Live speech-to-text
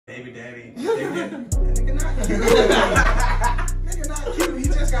baby daddy. Nigga not cute. Nigga not cute. He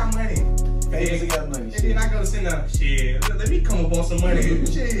just got money. He got money. And then I go send up shit. Let me come up on some money.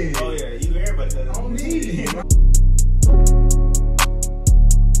 Shit. Oh yeah, you everybody does. I don't need it.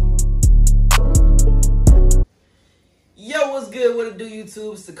 Yo, what's good? What it do,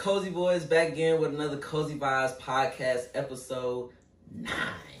 YouTube? It's the Cozyy Boys back again with another Cozyy Vibes Podcast, episode 9.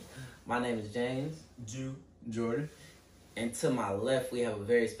 My name is James. Jordan. And to my left, we have a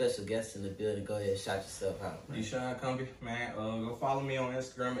very special guest in the building. Go ahead, shout yourself out, man. Deshaun Cumbie, man. Go follow me on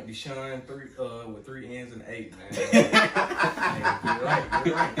Instagram at Deshaun with 3 N's and 8, man. Hey,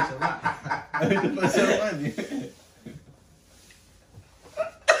 you're right. It's a lot. What's your money?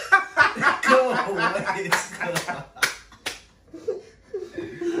 Come on, what is going on?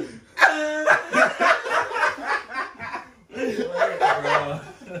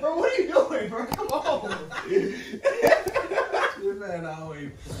 Bro, what are you doing, bro? Come on. This man always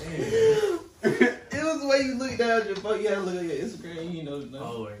playing. It was the way you look down at your phone. You had to look at your Instagram. You know.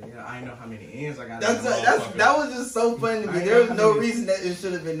 Oh, yeah. I know how many N's I got. That was just so funny to me. There was no reason that it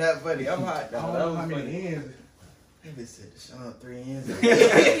should have been that funny. I'm hot, I don't dog. know how many N's. Maybe said Deshaun 3 N's.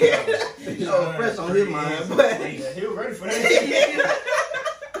 Oh, fresh on his mind, but Yeah, he was ready for that.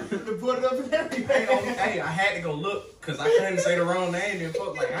 To put it up and everything. Hey, I had to go look because I couldn't say the wrong name and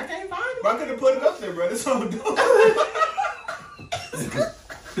fuck, like, I can't find it. But I could have put it up there, bro. That's all I'm doing.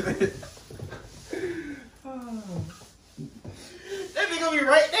 that nigga gonna be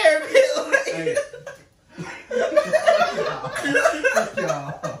right there, man. Hey. Fuck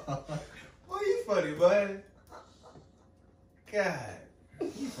y'all. Boy, you funny, bud. God.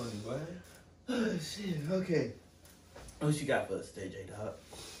 You funny, bud. Oh shit. Okay. What you got for us today, J Dog?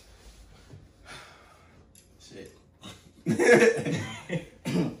 Shit.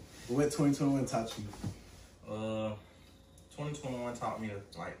 What 2021 taught you? 2021 taught me to,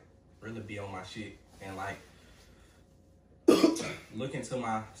 like, really be on my shit and, like, look into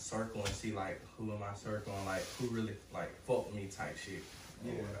my circle and see, like, who in my circle and, like, who really, like, fuck with me type shit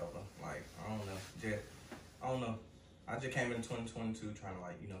or whatever. Like, I don't know. I don't know. I just came in 2022 trying to,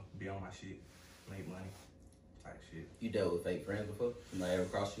 like, you know, be on my shit, make money type shit. You dealt with fake friends before? Somebody ever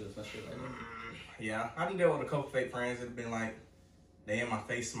crossed you or some shit like that? Yeah, I done dealt with a couple fake friends that have been like, they in my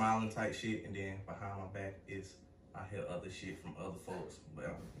face smiling type shit, and then behind my back is, I hear other shit from other folks. But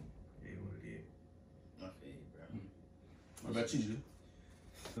yeah, what it is. I feel you, bro. What about you,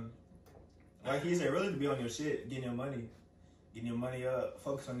 Ju? Like he said, really to be on your shit, getting your money up,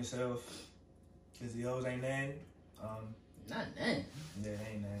 focus on yourself. Cause the hoes ain't nothing. Not none. Yeah,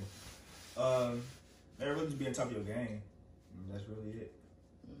 ain't nothing. Really just be on top of your game. That's really it.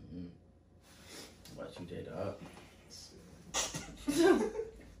 Mm-hmm. What about you, J Dog?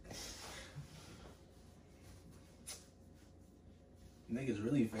 Niggas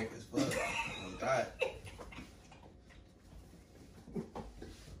really fake as fuck. Oh, God.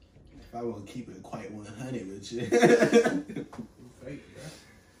 If I won't keep it quite 100 with you. Fake,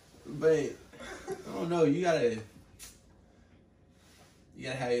 bro. But, I don't know, you gotta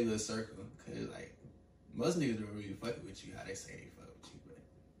have your little circle. Cause, like, most niggas don't really fuck with you how they say they fuck with you, but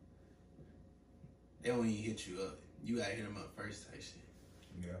they won't even hit you up. You gotta hit them up first type shit.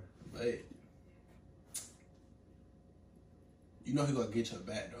 Yeah. But you know who gonna get your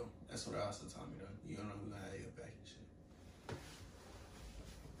back though. That's what I also taught me though. You don't know who gonna have your back and shit.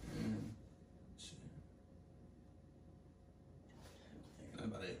 Shit. That's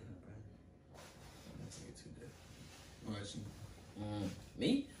about it. That's it too dead. What about you?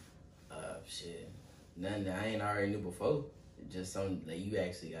 Me? Shit. Nothing that I ain't already knew before. Just something that you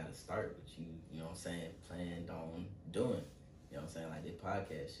actually gotta start with. You know what I'm saying, planned on doing. You know what I'm saying, like this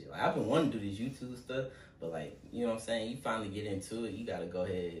podcast shit. Like I've been wanting to do this YouTube stuff, but like, you know what I'm saying, you finally get into it, you gotta go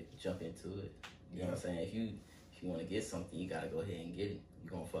ahead and jump into it. You know what I'm saying? If you wanna get something, you gotta go ahead and get it.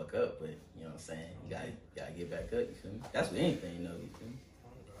 You're gonna fuck up, but you know what I'm saying, you gotta get back up, you feel me? That's with anything, you know, you feel me?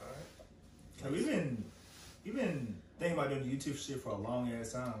 We've been thinking about doing YouTube shit for a long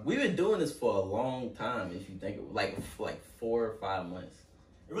ass time. We've been doing this for a long time, if you think of like 4 or 5 months.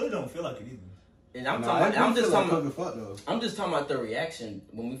 It really don't feel like it either. And I'm just talking about the reaction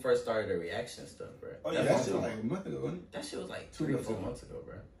when we first started the reaction stuff, bro. Oh yeah, That shit was like a month ago, wasn't it? That shit was like 3 or 4 months ago,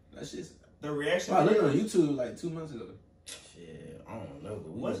 bro. That shit's... the reaction. I looked on YouTube like 2 months ago. Shit, I don't know,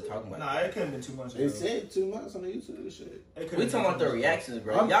 but we Was was it? talking about Nah, that. it couldn't have been 2 months ago. It said 2 months on the YouTube shit. We talking about the reactions,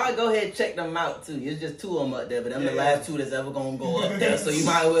 bro. Y'all go ahead and check them out too. It's just 2 of them up there, but them the last 2 that's ever gonna go up there. So you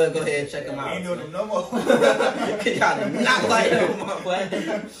might as well go ahead and check them We out. ain't doing them no more. Y'all did not like them, my boy.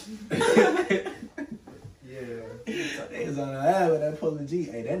 Niggas on the ass with that Polo G.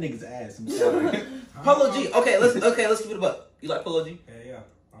 Hey, that nigga's ass. I'm sorry. Polo G. Okay, let's keep it a buck. You like Polo G? Yeah.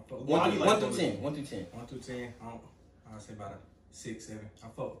 I Why do you like 1 through Polo 10. G? 1 through 10. 1 through 10. I'll say about a 6, 7. I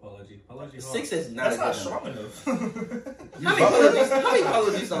fuck with Polo G. Polo G hard. 6 is not That's a not good strong number. enough. How many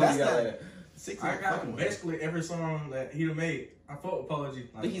Polo G songs you got? Like, 6 I got basically every song that he done made. I fuck with Polo G.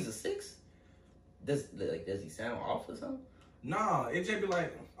 but he's a 6? Does he sound off or something? Nah, it just be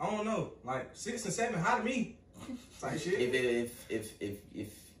like, I don't know, like 6 and 7 hot to me. Type shit.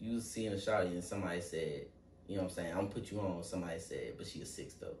 If you was seeing a shawty and somebody said, you know what I'm saying, I'm gonna put you on, somebody said, but she a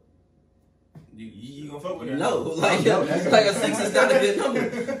 6 though. You gonna fuck with her? No, like No, like a 6 is not a good number.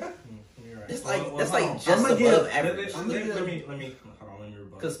 You're right. It's like Well, that's hold like on. just I'ma above give- average. Let me hold on, let me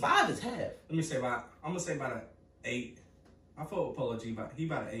rebut. Cause 5 is half. Let me say about, I'm gonna say about an 8. I fuck with Polo G, he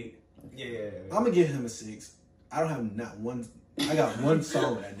about an 8. Yeah. I'm gonna give him a 6. I don't have not one. I got one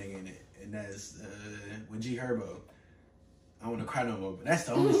song with that nigga in it, and that's with G Herbo. I don't want to cry no more, but that's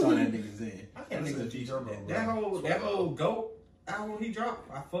the only song that nigga's in. I can't listen to G Herbo. That whole GOAT album he dropped,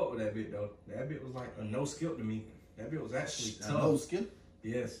 I fuck with that bit though. That bit was like a no skip to me. That bit was actually tough. No skip.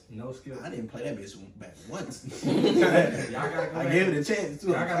 Yes, no skip. I didn't play that bitch back once. Y'all gotta go I back. gave it a chance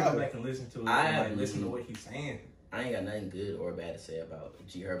too. Y'all gotta go back and listen to it. I And, like, haven't listen to listened. what he's saying. I ain't got nothing good or bad to say about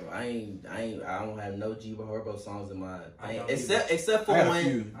G Herbo. I don't have no G Herbo songs in my except for I got a one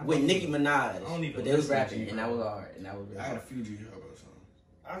few. with Nicki I Minaj. don't even But they was listen to rapping G and that Herbo. was hard. And that was really I got a hard. few G Herbo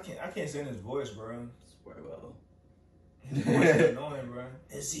songs. I can't stand his voice, bro. Swear, bro. His voice is annoying, bro.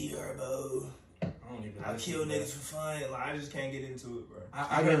 It's G Herbo. I don't even. I listen kill to that. niggas for fun. Like I just can't get into it, bro.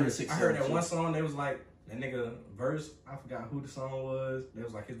 I gave it a 6, I heard that 7, one song. They was like that nigga verse. I forgot who the song was. They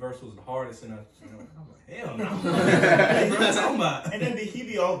was like his verse was the hardest in a. I'm like, hell no. What you talking about? And then he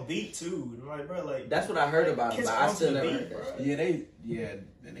be off beat too. Like, bro, like That's what I heard about him, Kiss but I off still the never beat, heard that. bro.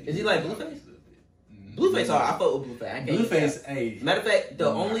 shit. That nigga Is he like Blueface? Mm-hmm. Blueface hard. I fuck with Blueface. I can't Blueface, hey. Matter of fact, the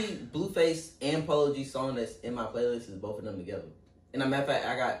only Blueface and Polo G song that's in my playlist is both of them together. And a matter of fact,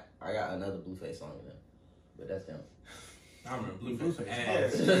 I got another Blueface song in there, but that's them. I remember Blueface Blueface.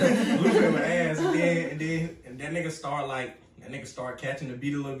 ass. Blueface was ass, and that nigga start catching the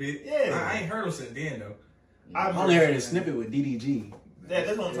beat a little bit. Yeah. I ain't heard him since then though. I only heard a snippet with DDG. Yeah,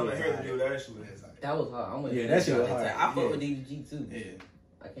 that's what I'm talking about. Here to do it actually. That was hard. I'm with Yeah, you. that shit was hard. I fuck Yeah. with DDG too. Yeah.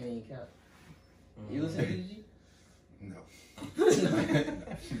 I can't even count. You listen to DDG? No.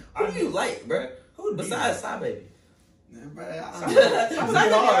 Who do you like, bro? Who Besides Psy Baby? Bro, Psy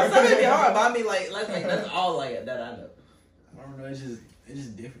Baby hard, but I mean like that's all like that I know. I don't know. It's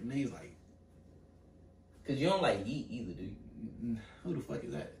just different niggas. Like, Cause you don't like Yeet either, do you? who the fuck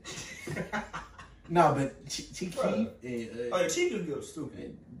is that? No, but Chief Bro. and Oh, yeah, Chief is good,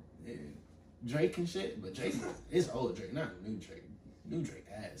 stupid. and Drake and shit, but Drake, it's old Drake, not new Drake. New Drake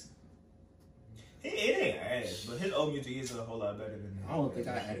ass. It ain't ass, but his old music is a whole lot better than that. I don't think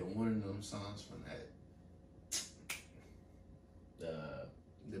I added one of them songs from that.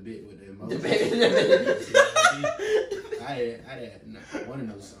 The bit with the emoji. I had not one of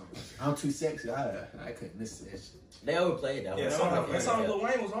those songs. I'm too sexy. I couldn't listen to that shit. They overplayed that Yeah, one. That song Lil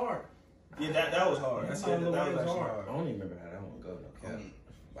Wayne was hard. Yeah, that was hard. That song Lil Wayne was actually hard. I don't even remember how that one go. No cap.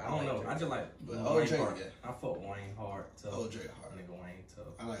 But I don't know. like I just like But Lil old Wayne Drake, hard. yeah. I fuck Wayne hard. Tough. Old Drake hard. Nigga Wayne tough.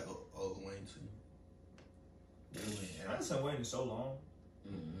 I like old Wayne too. I listened to Wayne so long.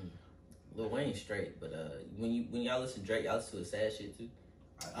 Mm-hmm. Lil Wayne straight, but when y'all listen to Drake, y'all listen to his sad shit too.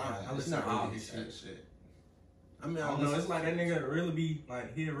 I It's listen to all really his his shit. shit. I mean, I don't know. It's like that nigga really be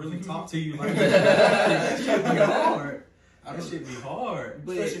like he'll really talk to you like Mm-hmm. that. Shit be hard. That shit be hard.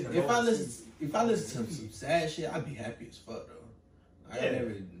 But Especially in the if I listen to some sad shit, I'd be happy as fuck though. I Yeah.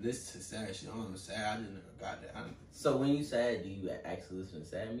 never listen to sad shit. I'm sad. I just never got that. So when you sad, do you actually listen to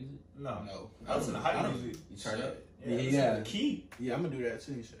sad music? No. No. I listen to hype music. You turn up? Yeah. Yeah. The key. Yeah, I'm gonna do that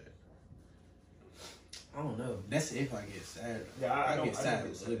too. Shit. I don't know. That's if I get sad. Yeah, I don't get sad. I don't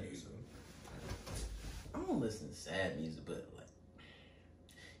with get good music. I don't listen to sad music, but like,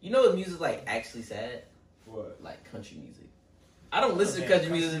 you know what music like actually sad? What? Like country music. I don't listen to Okay,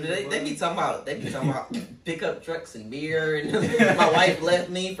 country music, but country they be music, talking about pickup trucks and beer and my wife left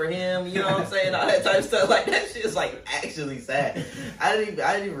me for him. You know what I'm saying? All that type of stuff. Like that shit is like actually sad. I didn't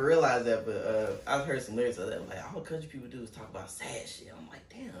even realize that, but I've heard some lyrics of that. Like all country people do is talk about sad shit. I'm like,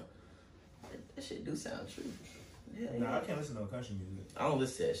 damn, that shit do sound true. Yeah, Nah, I can't listen to no country music. I don't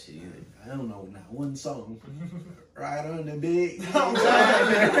listen to that shit either. I don't know not one song. Right on the big. I'm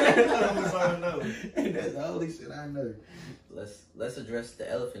sorry. I'm sorry, no. That's the only shit I know. Let's address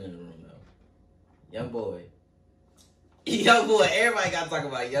the elephant in the room though. Youngboy. Youngboy. Everybody got to talk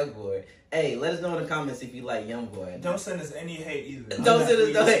about Youngboy. Hey, let us know in the comments if you like Youngboy. Don't send us any hate either. Don't send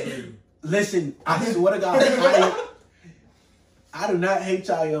us no hate. Listen, I swear to God, I do not hate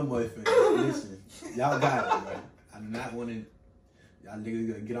y'all young boy fans. Listen, y'all got it, bro. I do not want to. Y'all niggas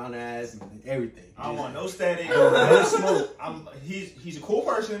gonna get on the ass and everything. I don't want no static, no smoke. He's a cool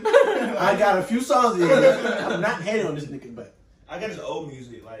person. I got a few songs in here. I'm not hating on this nigga, but I got his old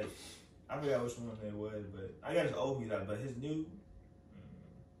music. Like I forgot which one it was, but I got his old music. But his new,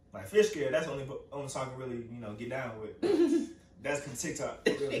 like Fish Scare, that's the only song I can really get down with. That's from TikTok.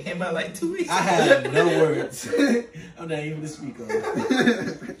 It came out like 2 weeks ago. I have no words. I'm not even to speak on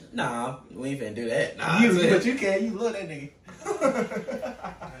it. Nah, we ain't finna do that. Nah, But you can. You love that nigga.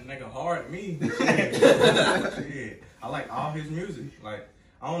 That nigga hard at me. Shit. I like all his music. Like,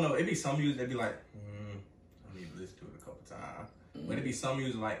 I don't know. It be some music that be like, I need to listen to it a couple times. But it be some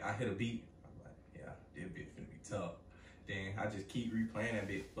music like I hit a beat. I'm like, yeah, this bitch finna be tough. Then I just keep replaying that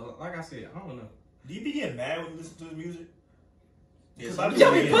bit. But like I said, I don't know. Do you be getting mad when you listen to his music? Yes, I I'm be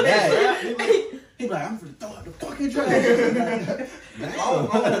put that. He be like, I'm finna throw out the fucking trash. I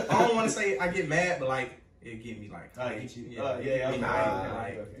don't want to say I get mad, but like it get me like,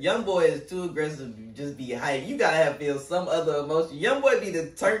 Youngboy is too aggressive to just be hype. You gotta feel some other emotion. Youngboy be the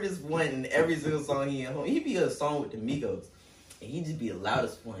turnest one in every single song he in. He be a song with the Migos. And he just be the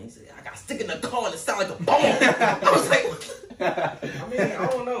loudest one. He said, I got stick in the car and it sound like a bomb. I was like, what? I mean, I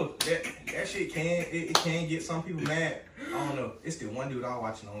don't know. That shit can get some people mad. I don't know. It's the one dude I was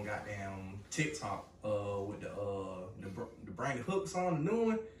watching on goddamn TikTok with the Bring the Hooks on, the new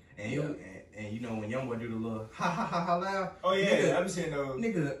one. And and you know when Youngboy do the little ha loud. Oh yeah, I've been seeing those.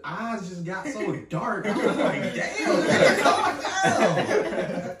 Nigga, eyes just got so dark. I was like, damn, nigga, calm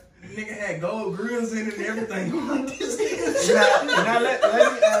down. Nigga had gold grills in it and everything. Now let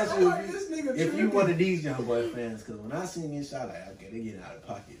me ask you This nigga if you tripping. one of these Youngboy fans, because when I seen this shot, like, okay, they getting out of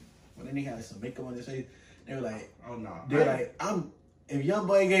pocket. When they had some makeup on their face, they were like, Oh no. they're like, if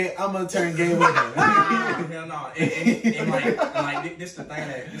Youngboy gay, I'm gonna turn gay with him. Hell no. And like this the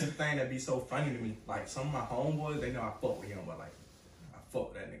thing that be so funny to me. Like some of my homeboys, they know I fuck with Youngboy. Like I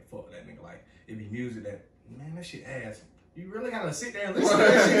fuck with that nigga. Like it be music that that shit ass. You really gotta sit there and listen to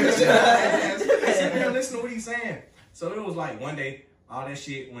that shit. Sit there and listen to what he's saying. So it was like one day, all that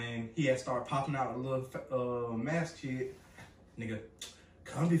shit when he had started popping out a little mask shit, nigga.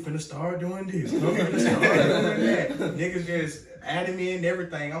 Come, finna start doing this. Come, finna start doing that. Niggas just adding me and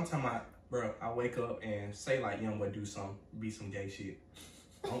everything. I'm talking about, bro. I wake up and say like Youngboy do be some gay shit.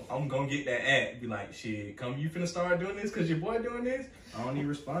 I'm gonna get that ad. Be like, shit, come, you finna start doing this because your boy doing this. I don't even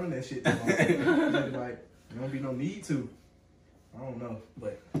respond to that shit. Like, there don't be no need to. I don't know,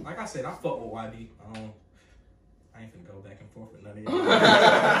 but like I said, I fuck with YB. I ain't finna go back and forth with none of y'all.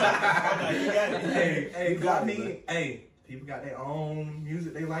 Hey, people got their own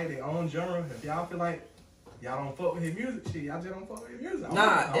music they like, their own genre. If y'all feel like y'all don't fuck with his music, shit, y'all just don't fuck with his music.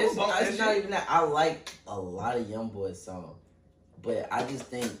 Nah, it's not even that. I like a lot of Youngboy songs, but I just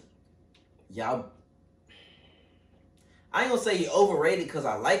think y'all. I ain't gonna say he overrated because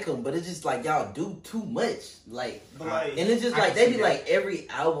I like him, but it's just like y'all do too much. Like, and it's just like they be like every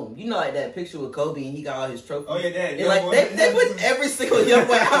album. You know, like that picture with Kobe and he got all his trophies. Oh yeah, that. And like they put every single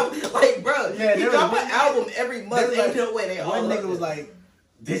Youngboy album. Like, bro, he drop an album every month. Ain't no way they all. One nigga was like,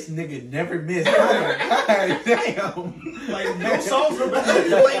 this nigga never missed. God damn. Like no songs were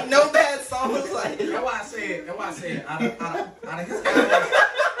bad. Like no bad songs. Like That's why I said out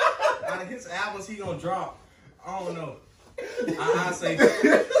of his albums he gonna drop. I don't know. I say.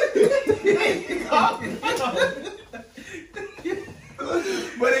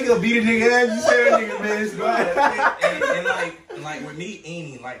 But they gonna beat a nigga ass. You say that nigga miss. and like with me, ain't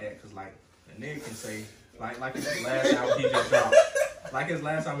even like that. Cause like a nigga can say like his last album he just dropped. Like his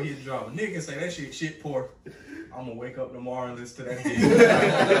last album he just dropped. A nigga can say that shit poor. I'm gonna wake up tomorrow and listen to that shit. I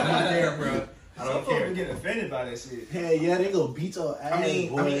don't care, bro. I don't care. Some get offended by that shit. Hey, yeah, they gonna beat your ass. I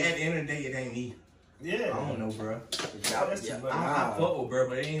mean, at the end of the day, it ain't me. Yeah. I don't know, bro. That's too much. I fuck with bro,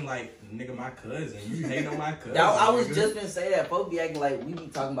 but it ain't like nigga my cousin. You hate on my cousin. I was just gonna say that folks be acting like we be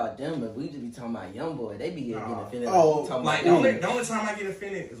talking about them, but we just be talking about Youngboy. They be getting offended. Oh, like the only time I get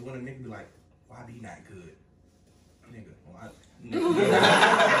offended is when a nigga be like, "Why be not good?" Nigga,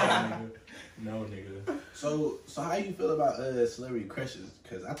 no nigga. So how you feel about celebrity crushes?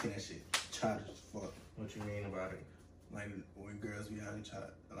 Cause I think that shit childish as fuck. What you mean about it? Like when girls be having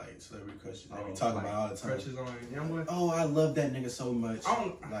like celebrity crushes, they be talking about all the time. Crushes on Youngboy. Oh, I love that nigga so much.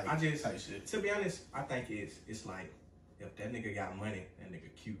 I just type shit. To be honest, I think it's like if that nigga got money, that nigga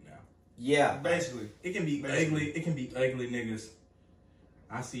cute now. Yeah, basically. It can be ugly. It can be ugly niggas.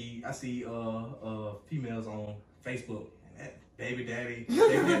 I see females on Facebook. That baby daddy,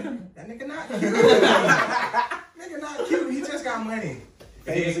 that nigga not cute. Nigga not cute. He just got money.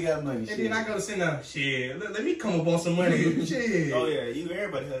 If niggas got money. And Shit. then I go to send up, shit, let me come up on some money. Shit. Oh yeah, you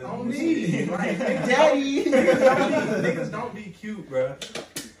everybody has On me. Like, Daddy. niggas don't be cute, bro.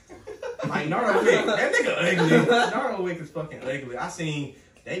 Like, Nardo Wick, that nigga ugly. Nardo Wick is fucking ugly. I seen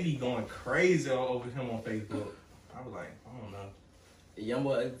they be going crazy over him on Facebook. I was like, I don't know.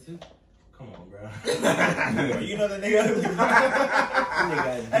 Youngboy ugly too? Come on, bro. You know that nigga.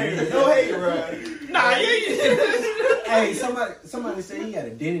 Hey, no hate, bro. Nah, yeah. Hey, somebody said he had a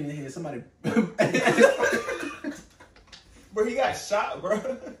dent in his head. Somebody. Bro, he got shot, bro.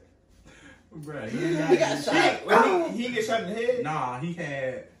 Bro, He got shot. Wait, he get shot in the head? Nah, he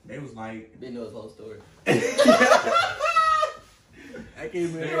had. They was like. Didn't know his whole story. I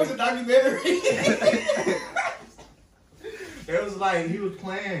can't It was a documentary. It was like he was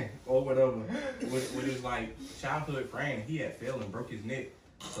playing or whatever with his like childhood friend. He had fell and broke his neck.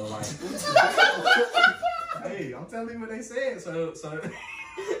 So like, hey, I'm telling you what they said. So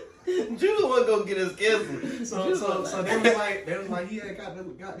Jules wasn't gonna get us canceled. so they was like he had got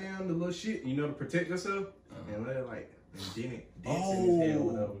down the little shit, you know, to protect yourself, and they're like didn't in his head or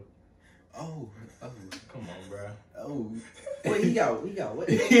whatever. Oh, Come on, bro. oh. Wait, he got what?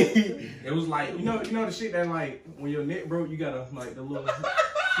 It was like you know the shit that like when your neck broke, you gotta like the little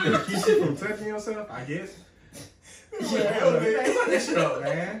you gotta keep it from touching yourself. I guess. Hey, fuck that shit up,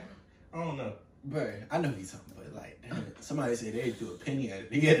 man. I don't know. Bro, I know he's talking, but like, somebody said they threw a penny at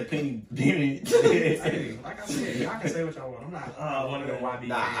it. He had a penny dent. Hey, like I said, y'all can say what y'all want. I'm not one of them YB.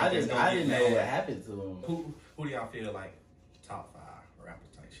 Nah, I didn't know what happened to him. Who do y'all feel like top 5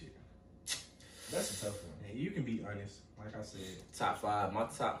 rappers type shit? That's a tough one. And you can be honest. Like I said, Top 5. My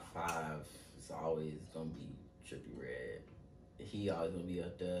top 5 is always gonna be Trippie Redd. He always gonna be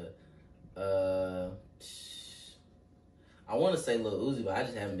up there. I want to say Lil Uzi, but I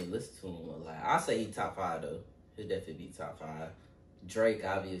just haven't been listening to him a lot. I'll say he top 5 though. He'll definitely be top 5. Drake,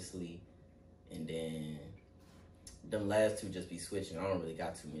 obviously, and then them last two just be switching. I don't really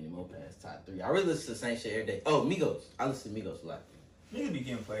got too many more past top 3. I really listen to the same shit every day. Oh, Migos. I listen to Migos a lot. Niggas be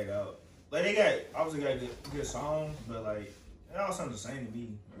getting played out. Like they got obviously got good songs, but like it all sounds the same to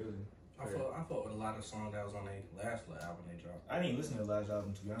me, really. I fought with a lot of songs that was on their last little album they dropped. I didn't even listen to the last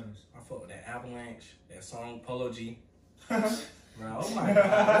album to be honest. I fought with that Avalanche, that song Polo G. Bro, oh my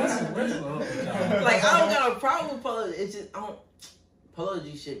god, what's up with y'all? Like, I don't got a problem with Polo. It's just, Polo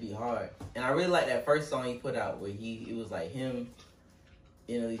G shit be hard. And I really like that first song he put out where it was like him,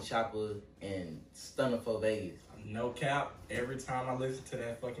 Emily Chopper, and Stunner for Vegas. No cap, every time I listen to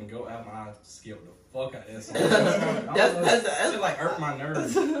that fucking Go album, I skip the fuck out that song. That's like hurt my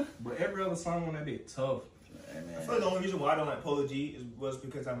nerves. But every other song on that bit tough. Man. I feel like the only reason why I don't like Polo G was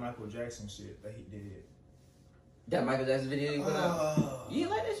because of Michael Jackson shit that he did. That Michael Jackson video you put out? You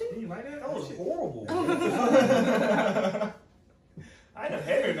didn't like that shit? You like that? That was shit? horrible. I ain't a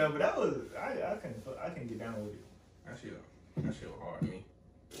hater though, but that was I can get down with it. That shit was hard to me.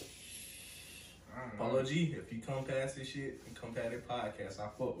 Polo G, if you come past this shit and come past that podcast, I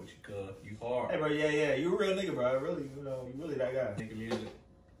fuck with you, cuz you hard. Hey bro, yeah, you a real nigga, bro. Really, you really that guy. Nigga music,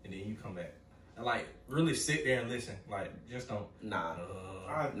 and then you come back. And like, really sit there and listen. Like, just don't. Nah.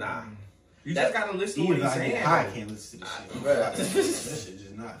 Nah. You just gotta listen to what he's saying. I can't listen to this shit. Bro. That shit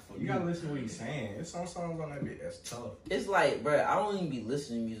just not for me. You gotta listen to what he's saying. There's some songs on that bit that's tough. It's like, bro, I don't even be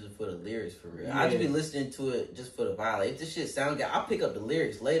listening to music for the lyrics for real. I just be listening to it just for the vibe. Like, if this shit sound good, I'll pick up the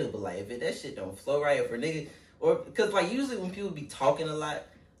lyrics later. But like, if that shit don't flow right, for nigga, or because like usually when people be talking a lot,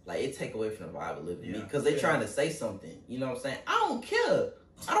 like it take away from the vibe a little bit because they trying to say something. You know what I'm saying? I don't care.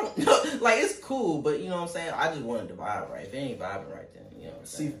 I don't know. Like, it's cool, but you know what I'm saying? I just wanted the vibe right. If it ain't vibing right, then you know what I'm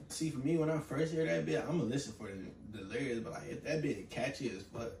saying? See, for me, when I first hear that bit, I'm gonna listen for the lyrics, but like if that bit catchy as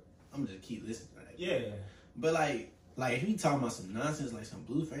fuck, I'm gonna just keep listening to that. Yeah. But like if he talking about some nonsense, like some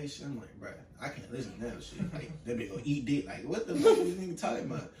Blueface shit, I'm like, bro, I can't listen to that shit. Like that bit gonna eat dick. Like what the fuck is this nigga talking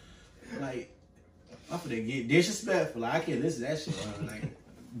about? Like I'm finna get disrespectful. Like I can't listen to that shit. Like,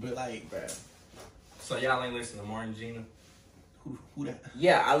 but like, bro. So y'all ain't listening to Martin Gina? Who that?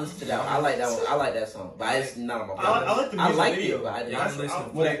 Yeah, I listened to that one. I like that one. I like that song, but it's not on my phone. I like the I music like video. it, but I didn't. Y'all ain't listening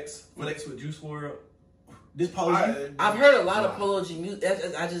to Flex with Juice WRLD? This Polo G? I've heard a lot of Polo G music.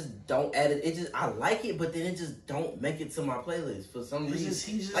 I just don't add it. It just I like it, but then it just don't make it to my playlist for some reason.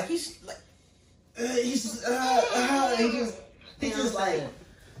 He's just like this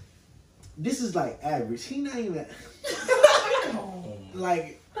is like average. He not even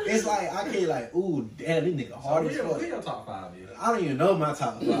like. It's like I can't like, ooh, damn, this nigga hard as fuck. Who your top 5 is? I don't even know my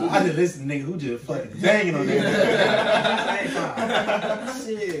top 5. I just listen to niggas who just fucking banging on that.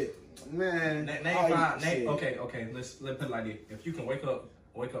 Shit, man. Name 5. Okay. Let's put it like this. If you can wake up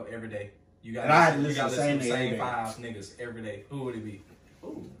every day, you got to listen to the same 5 niggas every day. Who would it be?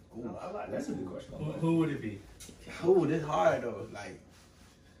 Ooh. I like that's a good question. Who would it be? Ooh, this hard though. Like,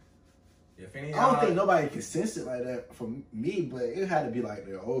 If any, I don't think nobody can sense it like that from me, but it had to be like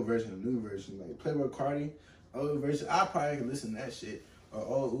the old version, the new version. Like Playboy Cardi, old version. I probably can listen to that shit. Or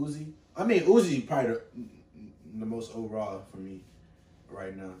old Uzi. I mean, Uzi probably the most overall for me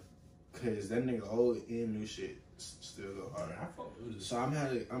right now, cause that nigga old and new shit still go hard. I fuck with Uzi. So I'm had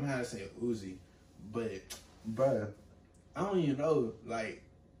to say Uzi, but bruh, I don't even know. Like,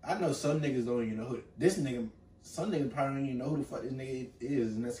 I know some niggas don't even know who this nigga. Some niggas probably don't even know who the fuck this nigga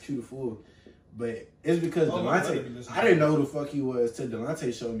is, and that's cute fool. But it's because Delonte, I didn't know who the fuck he was till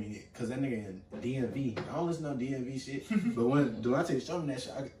Delonte showed me, cause that nigga in DMV. I don't listen to DMV shit, but when Delonte showed me that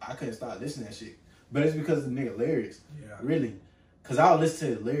shit, I couldn't stop listening to that shit. But it's because of the nigga lyrics, really. Cause I'll listen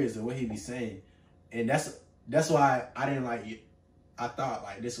to the lyrics and what he be saying, and that's why I didn't like it. I thought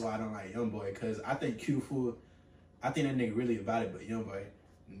like this is why I don't like Youngboy, cause I think Q Fool, I think that nigga really about it, but Youngboy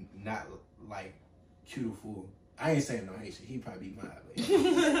not like Q Fool. I ain't saying no hate shit. He probably be mad,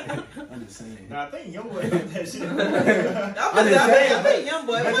 but I'm just saying. No, I think Youngboy did that shit. I think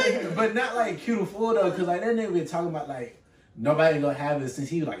Youngboy, but not like Q Fool though, cause like that nigga been talking about like nobody gonna have it since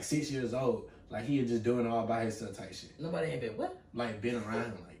he was like 6 years old. Like he was just doing it all by himself type shit. Nobody ain't been what? Like been around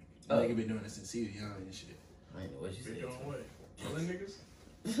him, like nigga been doing it since he was young and shit. I ain't know what you said. Doing what? Killing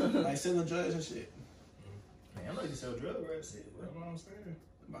niggas? Like selling drugs and shit. Man, I'm not gonna sell drugs, right? That's what I'm saying.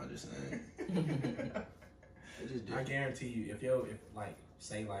 I'm just saying. I guarantee you, if like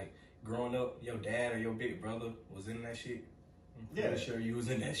say like growing up, your dad or your big brother was in that shit, I'm pretty sure you was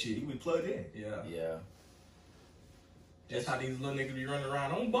in that shit. You be plugged in. Yeah. Just how these little niggas be running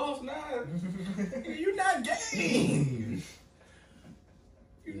around. I'm boss now. You not gang.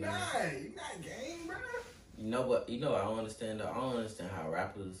 You not gang, bro. You know what? I don't understand though. I don't understand how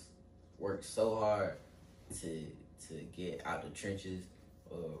rappers work so hard to get out the trenches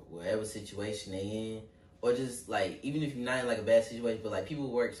or whatever situation they in. Or just, like, even if you're not in, like, a bad situation, but, like,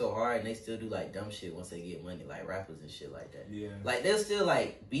 people work so hard and they still do, like, dumb shit once they get money, like rappers and shit like that. Yeah. Like, there's still,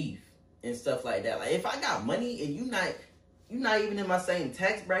 like, beef and stuff like that. Like, if I got money and you not even in my same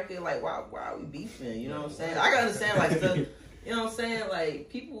tax bracket, like, why are we beefing? You know what I'm saying? I can understand, like, stuff, you know what I'm saying? Like,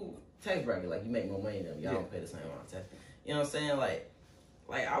 people, tax bracket, like, you make more money than them. Y'all don't pay the same amount of tax. You know what I'm saying? Like,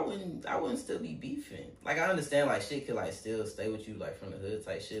 I wouldn't still be beefing. Like, I understand, like, shit could, like, still stay with you, like, from the hood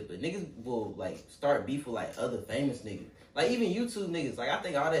type shit. But niggas will, like, start beef with, like, other famous niggas. Like, even YouTube niggas. Like, I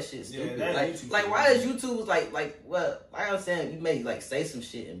think all that shit's stupid. Like, why is YouTube, well, I understand you may, like, say some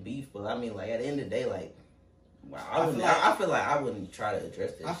shit and beef. But, I mean, like, at the end of the day, like, wow, I feel like I wouldn't try to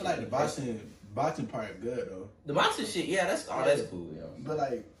address that shit. I feel like the boxing part good, though. The boxing shit, that's cool, you know. But,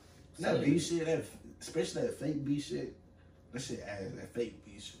 like, that beef shit, especially that fake beef shit, that shit ass, that fake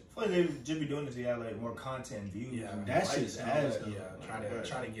beef shit. I feel like they just be doing this to have like more content views. Yeah, that shit's ass. Yeah,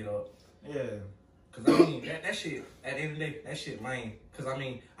 try to get up. Yeah. Cause I mean that shit at the end of the day, that shit lame. Cause I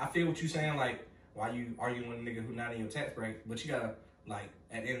mean I feel what you saying, like why you arguing with a nigga who not in your tax bracket, but you gotta like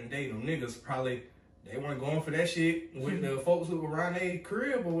at the end of the day, them niggas probably they weren't going for that shit with the folks who were around their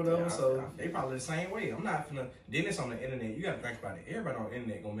crib or whatever, so they probably the same way. I'm not finna. Then it's on the internet. You gotta think about it. Everybody on the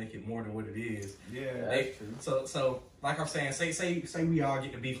internet gonna make it more than what it is. Yeah, that's true. So like I'm saying, say we all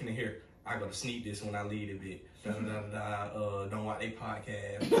get the beef in here. I gotta sneak this when I leave a bit. Don't watch they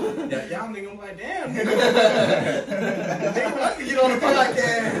podcast. Y'all niggas like, damn. They want to get on the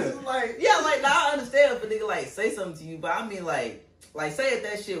podcast. Like, yeah, like now I understand if a nigga like say something to you, but I mean like say if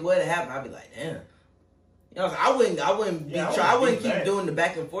that shit would have happened, I'd be like, damn. You know what I'm saying? I wouldn't keep doing the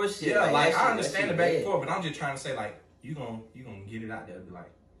back and forth shit. Yeah, like I understand the back and forth, but I'm just trying to say like you gonna get it out there and be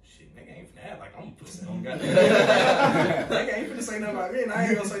like, shit, nigga ain't finna act like I'm pussy on goddamn. Nigga ain't finna say nothing about me and I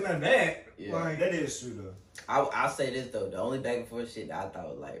ain't gonna say nothing back. Yeah, like, that is true though. I'll say this though, the only back and forth shit that I thought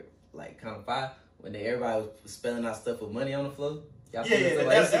was like kind of fire when everybody was spelling out stuff with money on the floor. Y'all that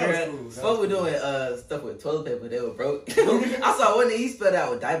was cool. Folks were doing stuff with toilet paper. They were broke. I saw one that he spelled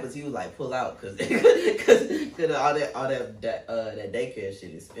out with diapers. He was like, pull out because all that daycare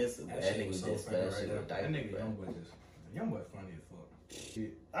shit is expensive. That nigga was just spell that shit with diapers. That nigga Youngboy funny as fuck.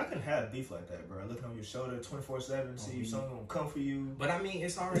 I couldn't have beef like that, bro. Looking on your shoulder 24/7, see if someone gonna come for you. But I mean,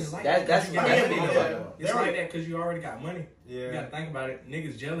 it's already like that. That's it's like that because you already got money. Yeah, you gotta think about it.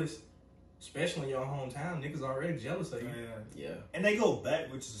 Niggas jealous. Especially in your hometown, niggas already jealous of you. Yeah. And they go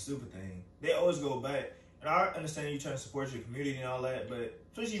back, which is a stupid thing. They always go back. And I understand you trying to support your community and all that, but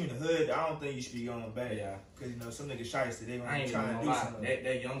especially in the hood, I don't think you should be going back. Yeah. Because, some niggas shiesty, they gonna try to do something.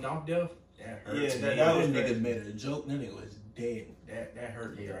 That young dog death, that hurt. Yeah, that was niggas made a joke, then it was dead. That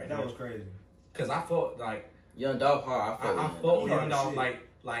hurt me right That was crazy. Because I felt like... Young dog hard. I felt Young Dog, like,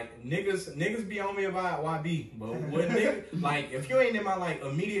 like niggas be on me about YB, but what nigga, like if you ain't in my like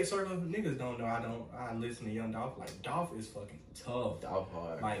immediate circle, niggas don't know I listen to Young Dolph. Like Dolph is fucking tough. Dolph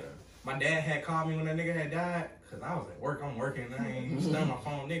hard. Like bro. my dad had called me when that nigga had died, cause I was at work. I'm working, and I ain't stun my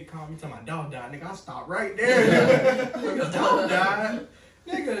phone. Nigga called me, tell my dog died. Nigga, I stopped right there. Nigga, dog died.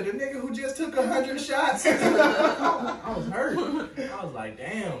 Nigga, the nigga who just took 100 shots. I was hurt. I was like,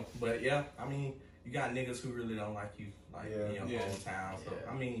 damn. But yeah, I mean, you got niggas who really don't like you, like in your hometown. So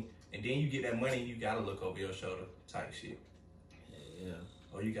I mean, and then you get that money, you gotta look over your shoulder, type shit. Yeah.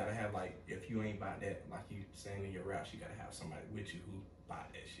 Or you gotta have like, if you ain't buy that, like you saying in your raps, you gotta have somebody with you who buy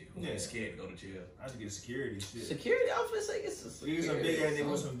that shit, who ain't scared to go to jail. I just get security shit. Security outfit, say it's a You security. get some big ass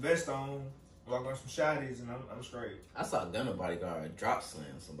nigga with some vest on, walk on some shotties, and I'm straight. I saw Gunna bodyguard drop slam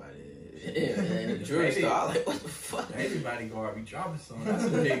somebody in the jewelry store. I was like, what the fuck? Baby bodyguard be dropping something. That's a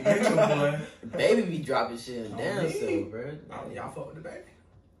big Mitchell boy. Baby be dropping shit in Oh, damn me? self, bro. Y'all fuck with the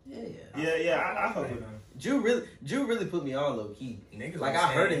baby? Yeah. I fuck with him. Drew really put me on low key. Niggas Like be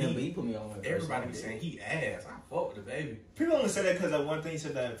I heard of saying him, but he put me on. when Everybody be first saying he ass. I fuck with the baby. People only say that because that one thing he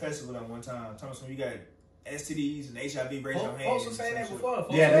said at a festival at one time. Talking about when you got STDs and HIV, raise your hands. Folks were saying that before.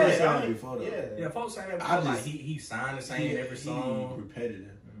 Folks Yeah, were they were saying saying that that before though. Yeah, folks saying that I before. Like just- he signed the same every song. repetitive.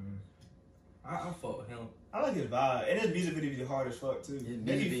 I fuck with him. I like his vibe. And his music video be hard as fuck too. His They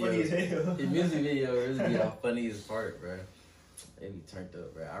music be funny as video- hell. His music video really be the funniest part, bro. They be turned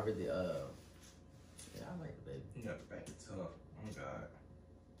up, bro. I really yeah, I like the baby. You got the baby tough. Oh God.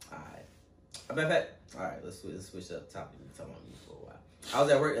 Alright. I bet. Alright, let's switch up topic. We talking about me for a while. I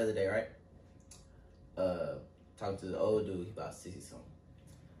was at work the other day, right? Talking to the old dude, he about 60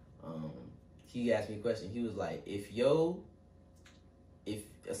 something. He asked me a question. He was like, if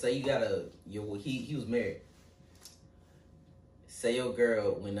say you got he was married. Say your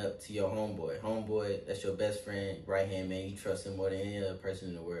girl went up to your homeboy, that's your best friend, right hand man, you trust him more than any other person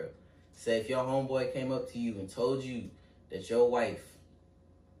in the world. Say if your homeboy came up to you and told you that your wife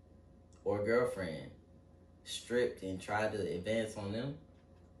or girlfriend stripped and tried to advance on them,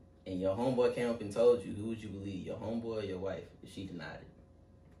 and your homeboy came up and told you, who would you believe, your homeboy or your wife, if she denied it?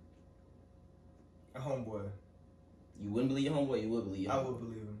 A homeboy. You wouldn't believe your homeboy, you would believe your I homeboy? would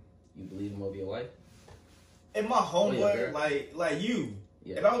believe him. You believe him over your wife? And my Oh, yeah, homeboy, like you,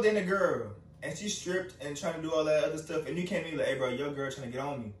 Yeah. if I was dating a girl and she stripped and trying to do all that other stuff, and you came to me like, hey bro, your girl trying to get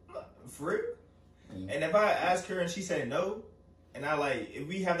on me, for real? Mm-hmm. And if I ask her and she said no, and I like, if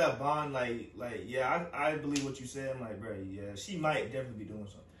we have that bond, like yeah, I believe what you said. I'm like, bro, yeah, she might definitely be doing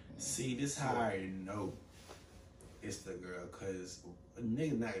something. See, this how I know it's the girl, cause a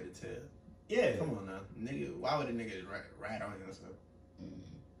nigga not gonna tell. Yeah, Come on now, nigga. Why would a nigga rat on you and stuff?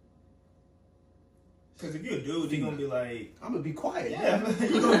 because if you're a dude, you're gonna be like, I'm gonna be quiet. yeah,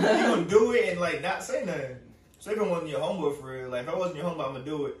 you gonna do it and like not say nothing. So if I wasn't your homeboy for real, like if I wasn't your homeboy, I'm gonna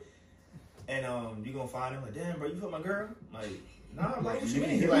do it. And you gonna find him like, damn, bro, you fuck my girl? Like, nah, bro, what you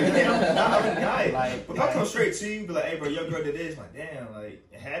mean? Like, damn, nah, I'm a guy. Like, But if I come straight to you, be like, hey, bro, your girl did this. Like, damn, like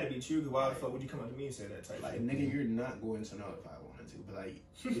it had to be true. Cause why the fuck would you come up to me and say that type? Like, shit? nigga, you're not going to know if I wanted to. But like,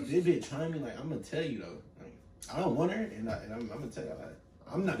 if this bitch trying me, like, I'm gonna tell you though. Like, I don't want her, and I'm gonna tell you. Like,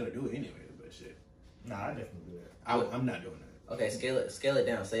 I'm not gonna do it anyway. But shit, Nah, I definitely do that. I'm not doing that. Okay, scale it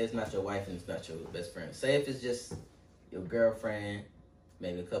down. Say it's not your wife and it's not your best friend. Say if it's just your girlfriend,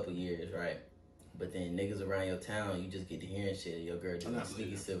 maybe a couple years, right? But then niggas around your town, you just get to hearing shit. Your girl doing not sneaky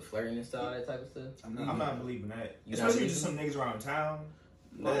believing. stuff, flirting and stuff, all that type of stuff. I'm not believing that. You not Especially just some believing? niggas around town.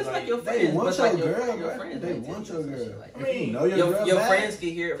 No, that, it's like your They friends. want but your like girl, your bro. friends They might want tell your you some shit girl. like I that. mean, You know your girl Your bad. friends can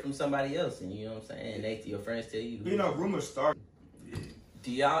hear it from somebody else, and you know what I'm saying. And your friends tell you. you know, rumors start.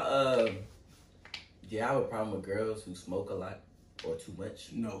 Do y'all have a problem with girls who smoke a lot or too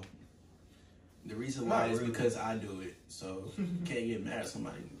much? No. The reason Not why is really. because I do it. So you can't get mad at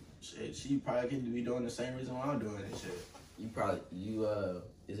somebody. Shit, she probably could be doing the same reason why I'm doing it. Shit.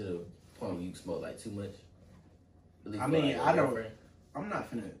 Is it a point where you smoke like too much? At least I for, mean, like, your I don't- girlfriend? I'm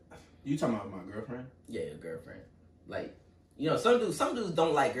not finna. You talking about my girlfriend? Yeah, your girlfriend. Like, you know, some dudes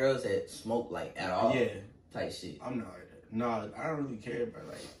don't like girls that smoke like at all. Yeah. Type shit. I'm not like that. No, I don't really care, but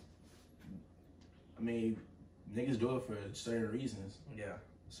like, I mean, niggas do it for certain reasons. Yeah.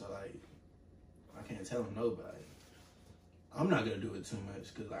 So like, I can't tell them no, but like, I'm not gonna do it too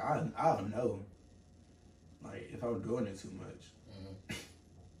much because like I'll know. Like if I'm doing it too much.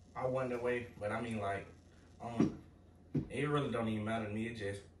 I wasn't that way, but I mean, like, it really don't even matter to me. It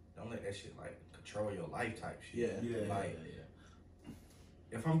just don't let that shit like control your life type shit. Yeah. Like,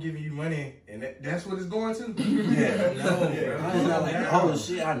 if I'm giving you money and that's what it's going to, Yeah. no, Yeah. bro. I ain't not like, Down. oh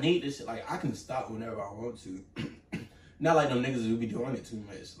shit, I need this shit. Like I can stop whenever I want to. Not like them niggas who be doing it too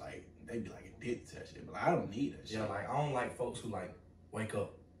much. Like they be like addicted to that shit. But like, I don't need that shit. Yeah, like I don't like folks who like wake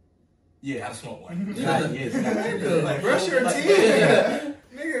up. Yeah, Gotta smoke one. yes, Like, brush your teeth.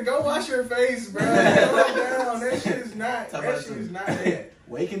 Nigga, go wash your face, bro. Calm down. That shit is not that.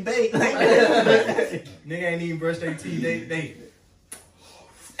 Wake and bake. Nigga ain't even brush their teeth. They.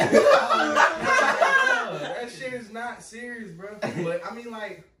 That shit is not serious, bro. But I mean,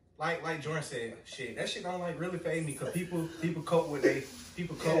 like Jordan said, shit, that shit don't like really fade me because people cope with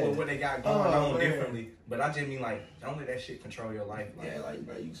with what they got going on differently. But I just mean like, don't let that shit control your life. Like, Yeah, like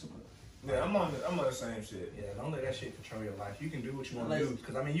bro, you some. Yeah, I'm on the same shit. Yeah, don't let that shit control your life. You can do what you want to do.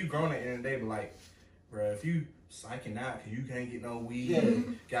 Because, I mean, you grown at the end of the day, but, like, bro, if you psyching out because you can't get no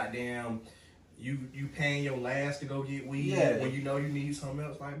weed, goddamn, you paying your last to go get weed when you know you need something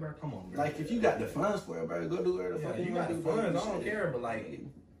else, like, bro, come on, bro. Like, if you got the funds for it, bro, go do whatever the fuck you got the funds. I don't care, but, like,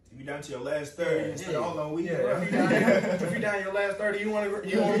 you down to your last third, spend all on weed. If you down your last 30, you want more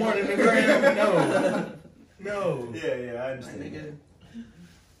than a gram? No. Yeah, I understand.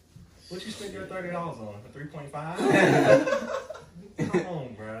 What you spend your $30 on? A 3.5? Come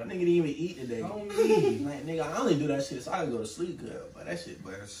on, bro. Nigga didn't even eat today. Don't need. Like, nigga, I only do that shit so I can go to sleep good. But that shit,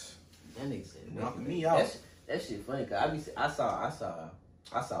 but That nigga said knocking me out. That shit funny cause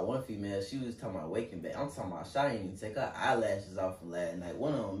I saw one female. She was talking about waking back. I'm talking about Shawty didn't even take her eyelashes off from last night.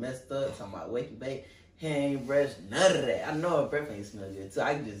 One of them messed up. Talking about waking back. He ain't brushed none of that. I know her breath ain't smell good too.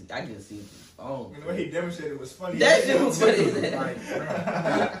 I can just see the phone. The way he demonstrated was funny. That shit was funny. Like,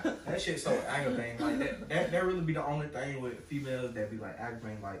 that shit so aggravating. Like that really be the only thing with females that be like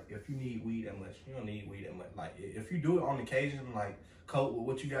aggravating. Like if you need weed that much, you don't need weed that much. Like if you do it on occasion, like cope with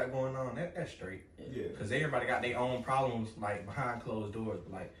what you got going on, that's straight. Yeah. Because everybody got their own problems like behind closed doors.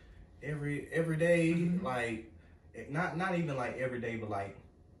 But like every day, like not even like every day, but like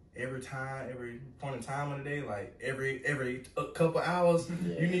every point in time of the day, like every couple hours,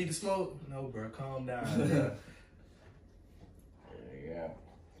 you need to smoke. No, bro, calm down. Yeah.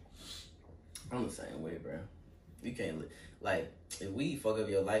 I'm the same way, bro. You can't like if weed fuck up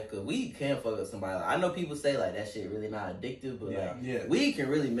your life, cause weed can fuck up somebody. I know people say like that shit really not addictive, but weed can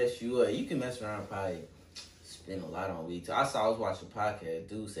really mess you up. You can mess around and probably spend a lot on weed. So I was watching a podcast.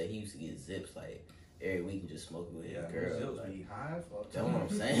 Dude said he used to get zips like every week and just smoke with his girl. Zips like, be high. that's what I'm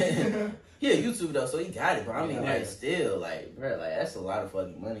saying. He a YouTuber though, so he got it. But I mean, like still, like bro, like that's a lot of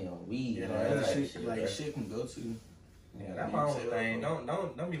fucking money on weed. Yeah, that shit, like shit can go to. Yeah, that's my only thing.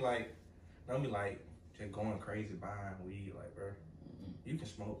 Don't be like just going crazy buying weed, like bro. You can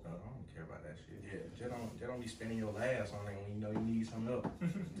smoke though. I don't care about that shit. Yeah, just don't be spending your last on it when you know you need something else.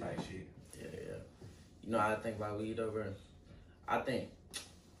 Type shit. Yeah. You know how I think about weed though, bro? I think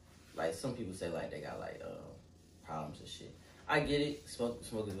like some people say like they got like problems and shit. I get it. Smoke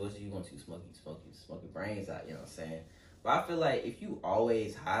is what you want to smoke your brains out, you know what I'm saying? But I feel like if you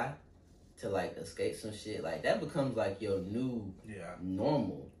always high to like escape some shit, like that becomes like your new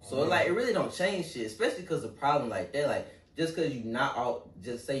normal. So like it really don't change shit, especially because the problem like that, like just because you not all,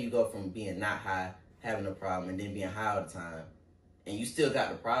 just say you go from being not high, having a problem, and then being high all the time, and you still got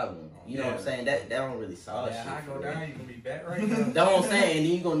the problem. You know what I'm saying? That don't really solve shit. Yeah, I go down, you gonna be back right now. That's what I'm saying. And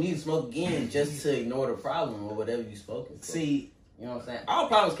then you gonna need to smoke again just to ignore the problem or whatever you smoking for. See, you know what I'm saying? All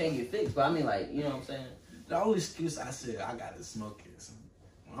problems can't get fixed, but I mean, like, you know what I'm saying? The only excuse I said I gotta smoke is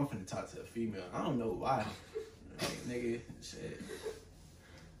when I'm finna talk to a female. I don't know why. Like, nigga, shit.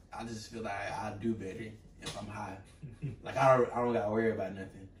 I just feel like I do better if I'm high. Like I don't gotta worry about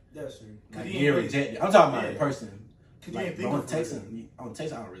nothing. That's true. Like get rejected. I'm talking about in person. Like on text, I don't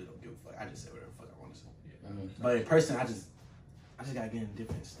really don't give a fuck. I just say whatever the fuck I want to say. Yeah. But in person, I just gotta get in a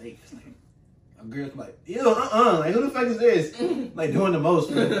different state. Like, a girl come like, ew, like who the fuck is this? Like doing the most.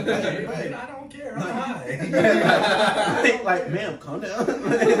 Like, I don't care. I'm high. like, ma'am, calm down.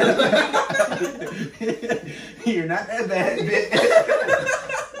 You're not that bad, bitch.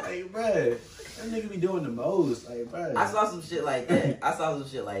 Like, bro, that nigga be doing the most. Like, bro. I saw some shit like that.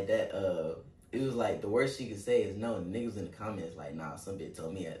 It was like the worst she could say is no. And niggas in the comments like, nah, some bitch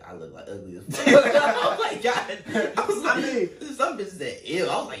told me I look like ugly as fuck. I was like, God. I was like, some bitch said ew.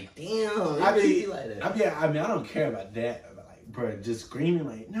 I was like, damn. I mean, I don't care about that. But like, bro, just screaming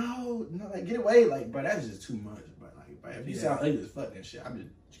like, no, like get away, like, bro, that's just too much. But like, bro, if you sound ugly as fuck and shit, you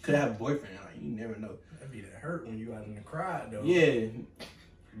could have a boyfriend. Like, you never know. That'd be that hurt when you out in the crowd though. Yeah.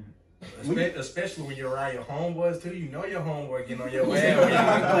 Especially when you're around your homeboys too. You know your homeboy getting on your ass when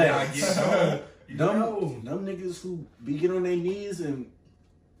y'all get home. You know. Them niggas who be getting on their knees and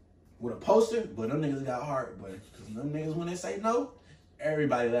with a poster, but them niggas got heart. But them niggas when they say no,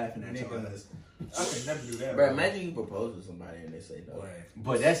 everybody laughing at your ass. I can never do that. Bro, imagine you propose to somebody and they say no.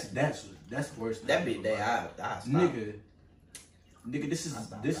 But that's the worst. That be day I nigga. nigga, this is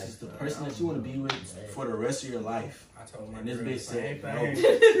the person that you want to be with for the rest of your life. I told my And this girl bitch the same said thing. He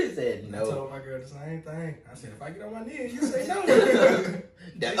said I no. told my girl the same thing. I said, if I get on my knees, you say no.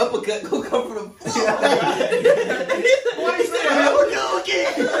 That uppercut gonna come from the floor. What he said? Uppercut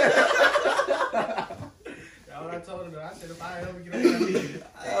again. That's what I told her though. I said, if I ever get on my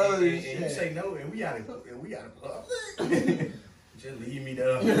knees, and you say no, and we gotta just leave me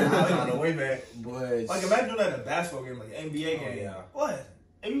there. I'll find a way back. Boys. Like imagine doing that in a basketball game, like an NBA game. Yeah. What?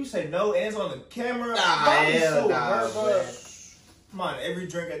 If you say no, and it's on the camera, Hell nah, hurt, bro. man. Come on, every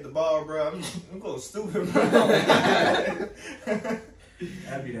drink at the bar, bro. I'm going stupid, bro. That'd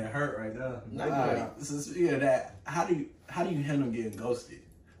be that hurt right there. Alright, so speaking of that, how do you handle getting ghosted?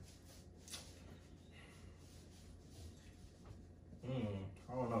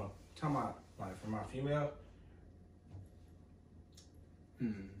 I don't know. Talking about like for my female.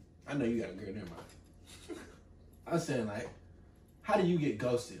 I know you got a girl in mind. I'm saying like, how do you get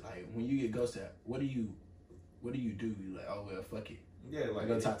ghosted? Like when you get ghosted, what do you do? You like, oh well, fuck it. Yeah, I like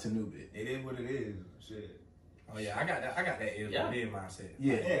go talk to Nubit. it is what it is. Shit. Oh yeah, I got that is what it is mindset.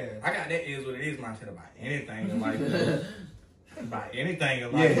 Yeah. Yeah. I got that is what it is mindset about anything in life. About anything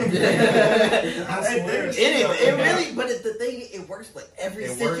in life. Yeah. I swear. It really, but the thing, it works for every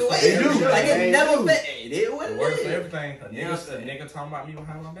It works for situation. everything. Like it It never do. been. It It works for is. everything. A You know what I'm nigga talking about me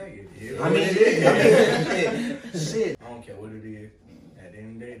behind my back. I mean, shit. I don't care what it is. At the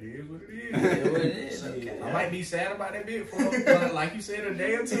end of the day, it is what it It is. is what it is. Okay. I might be sad about that bit for, like you said, a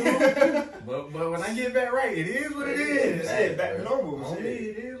day or two. But when I get back right, it is what it is. Shit, back to normal. On me,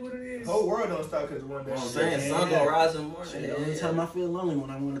 Shit. it is what it is. The whole world don't stop because of one day. I'm saying, sun gonna rise in the morning. Shit, the only time I feel lonely when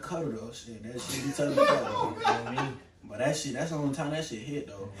I want to cuddle though. Shit, that shit be telling me that though. You know what I mean? But that's the only time that shit hit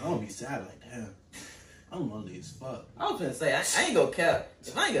though. I don't be sad like damn. I'm lonely as fuck. I was gonna say, I ain't gonna cap.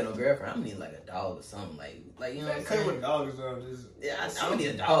 If I ain't got no girlfriend, I'm gonna need like a dog or something. Like you know what I'm Cut saying? with dogs or just Yeah, I don't need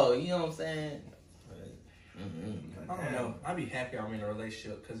a dog. You know what I'm saying? I don't know. I'd be happy I'm in a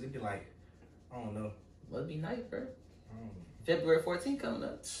relationship because it'd be like, I don't know. Well, it'd be nice, bro. I don't know. February 14th coming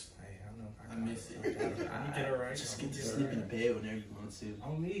up. Hey, I know. I miss it. You get it right. Just get to sleep in the bed whenever you want to.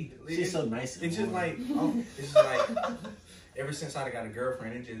 On me. She's so nice. It's just like, it's just like, ever since I got a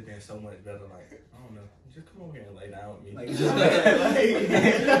girlfriend, it's just been so much better. Like, I don't know. Just come over here and lay down with me. Like,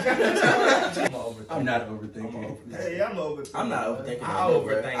 I'm not overthinking. Hey, I'm overthinking. I'm not overthinking. I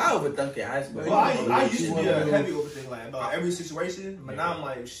overthink. I overthink in high school. Well, I used to be a heavy overthinker like about every situation, but now I'm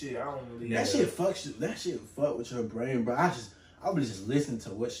like, shit, I don't really. That shit fuck with your brain, bro. I would just listen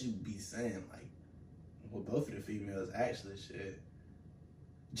to what she be saying, like, well, both of the females actually, shit.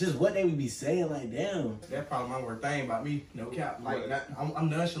 Just what they would be saying, like, damn. That's probably my worst thing about me. No cap. Like, I'm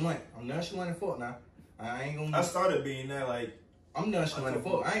nonchalant. I'm nonchalant as fuck now. I ain't gonna. I started being that like. I'm nonchalant as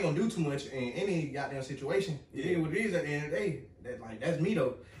fuck. I ain't gonna do too much in any goddamn situation. It is what it is at the end of the day. That's me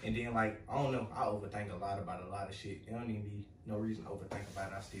though. And then like, I don't know. I overthink a lot about a lot of shit. There don't even be no reason to overthink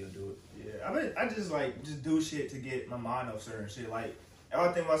about it. I still do it. Yeah, I just do shit to get my mind off certain shit. Like, if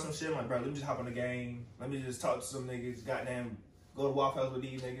I think about some shit, I'm like, bro, let me just hop on the game. Let me just talk to some niggas. Goddamn, go to Waffle House with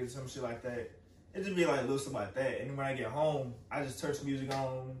these niggas, some shit like that. It just be like little stuff like that. And then when I get home, I just turn some music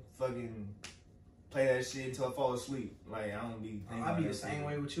on, fucking play that shit until I fall asleep. Like, I don't be. I be the same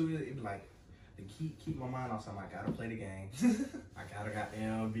way with you. It be like, to keep my mind off something. I gotta play the game. I gotta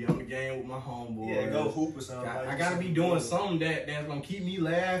goddamn be on the game with my homeboy. Yeah, go hoop or something. I gotta be doing something that's gonna keep me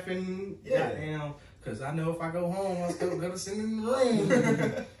laughing. Yeah. Goddamn. Cause I know if I go home, I'm still gonna sit in the room.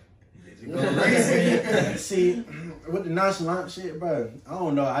 Bitch, go crazy. See, with the nonchalant shit, bro, I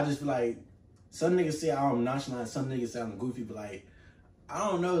don't know. I just feel like some niggas say I'm nonchalant, some niggas say I'm goofy, but like, I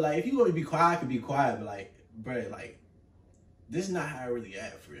don't know. Like, if you want to be quiet, I can be quiet, but like, bro, like, this is not how I really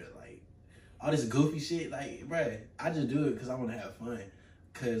act for real. Like, all this goofy shit, like, bro, I just do it because I want to have fun.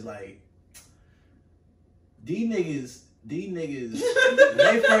 Cause like, these niggas, when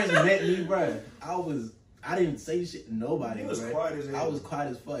they first met me, bro, I didn't say shit to nobody. You was bro. quiet as hell. I was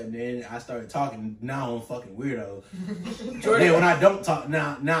quiet as fuck, and then I started talking. Now I'm a fucking weirdo. Jordan, Then when I don't talk,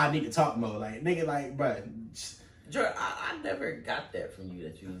 now I need to talk more. Like, nigga, like, bro. Jordan, I never got that from you,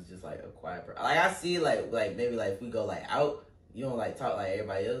 that you was just like a quiet person. Like, I see like maybe like if we go like out, you don't like talk like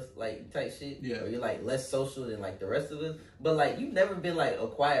everybody else, like type shit. Yeah. Or you're like less social than like the rest of us. But like you've never been like a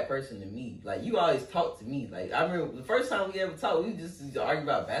quiet person to me. Like you always talk to me. Like I remember the first time we ever talked, we just used to argue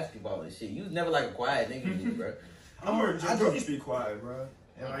about basketball and shit. You was never like a quiet nigga to me, bro. I used to be quiet, bro.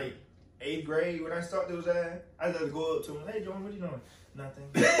 And like 8th grade when I started this, I just had to go up to him, hey, Jordan, what you doing? Nothing.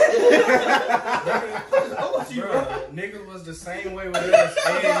 Niggas was the same way with us.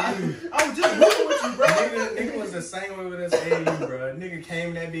 I was just moving with you, bro. Nigga was the same way with us. AU, bro. Nigga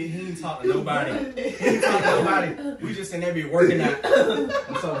came that bitch. He ain't talk to nobody. He ain't talk to nobody. We just in that bitch working out.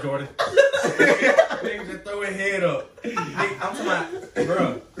 What's up, Jordan? Nigga just throw his head up. Nigga, I'm talking about,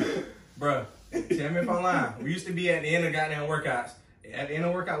 bro. Tell me if I'm lying. We used to be at the end of goddamn workouts. At the end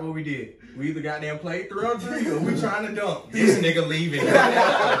of workout, what we did? We either goddamn played 3-on-3 or we trying to dunk. This nigga leaving.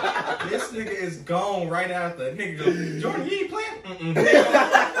 This nigga is gone right after. Nigga go, Jordan, you ain't playing?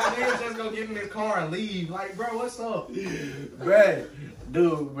 Nigga just go get in his car and leave. Like, bro, what's up? Bruh,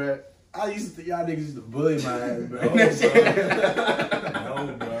 dude, bruh. I used to, y'all niggas used to bully my ass, bro. No,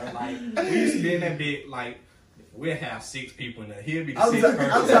 bro. Like, we used to be in that bit, like, we'll have 6 people in there. He'll be the 6th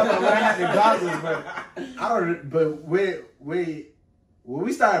person. I'm talking about when I had the goggles, but when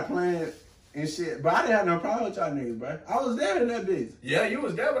we started playing and shit, but I didn't have no problem with y'all niggas, bro. I was there in that bitch. Yeah, you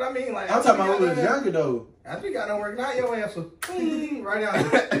was there, but I mean, like, I'm talking about when we was younger, though. After we got done working out, your ass was right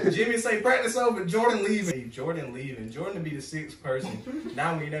out. Jimmy say practice over, Jordan leaving. Jordan to be the 6th person.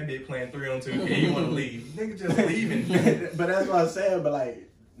 Now we in that bitch playing 3-on-2. Yeah, you want to leave. Nigga just leaving. But that's what I'm saying, but like,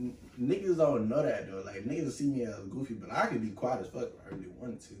 niggas don't know that, though. Like, niggas see me as goofy, but I could be quiet as fuck if I really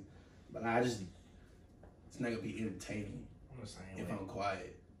wanted to. But it's not gonna be entertaining. I'm the same if way. I'm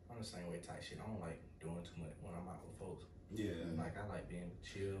quiet. I'm the same way type shit. I don't like doing too much when I'm out with folks. Yeah. Like, I like being a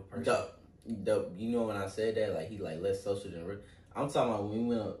chill person. Dope. You know when I said that, like, he like less social than real. I'm talking about when we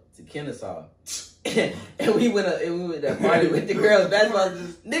went up to Kennesaw and we went to that party with the girls. Basketball.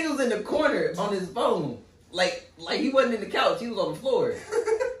 Nigga was in the corner on his phone. Like he wasn't in the couch. He was on the floor.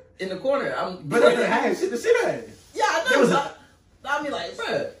 In the corner. But they had shit to sit at. Yeah, I know. I mean, like,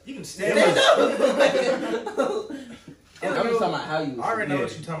 bruh. You can stand up. And I'm just talking about how you was. I already know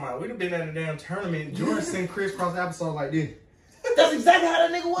what you're talking about. We'd have been at a damn tournament. Jordan sent crisscross applesauce like this. That's exactly how that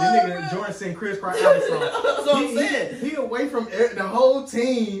nigga was. This nigga Jordan sent crisscross applesauce. That's what I'm saying. He away from the whole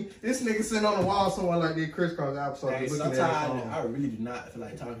team. This nigga sitting on the wall somewhere like this crisscross applesauce. Hey, sometimes I really do not feel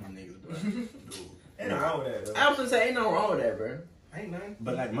like talking to niggas, bro. Dude. Ain't nothing wrong with that, though. I was gonna say, ain't nothing wrong with that, bro. Ain't nothing.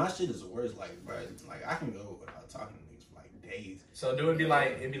 But like my shit is the worst. Like, bro, like I can go without talking to niggas for like days. So do it be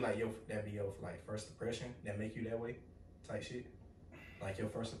like yo, that be your like first impression that make you that way type shit? Like your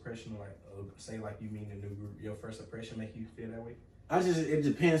first impression, like say like you meet a new group, your first impression make you feel that way? It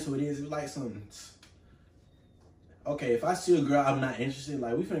depends who it is. It's like some. Okay, if I see a girl I'm not interested,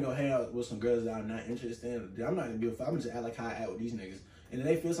 like we finna go hang out with some girls that I'm not interested in, I'm not gonna give a fuck. I'm just act like how I act with these niggas, and then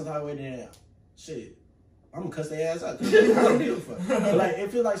they feel some type of way. Then shit, I'm gonna cuss their ass out. I don't give a fuck. But like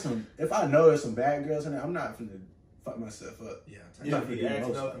it feel like if I know there's some bad girls in there, I'm not finna fuck myself up. Yeah, I'm not finna do acting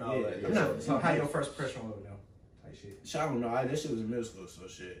most up and all yeah, that. I'm not. So how your first impression was though? Type shit. Shit, I don't know. That shit was in middle school, so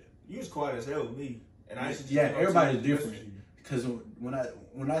shit. You was quiet as hell with me, and I used to Yeah, everybody's different. Cause when I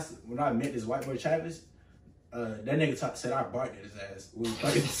met this white boy Travis, that nigga said I barked at his ass with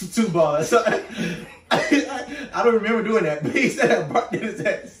like 2 balls. I don't remember doing that, but he said I barked at his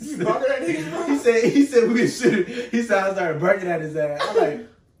ass. You barked at niggas, bro? He said we could shoot it. He said I started barking at his ass. I'm like,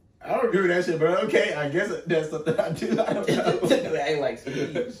 I don't remember that shit, bro. Okay, I guess that's something I do. I don't know. I ain't like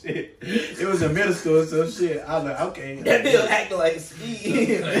speed. Shit. It was in middle school, so shit. I was like, okay. That bill acting like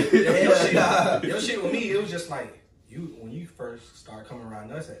speed. Your shit with me, it was just like when you first started coming around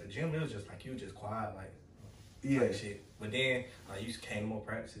us at the gym, it was just like you was just quiet, like Yeah. shit. But then you came to more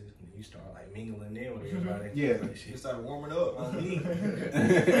practices and you started like mingling in with everybody. Yeah. Like, You shit. started warming up on me.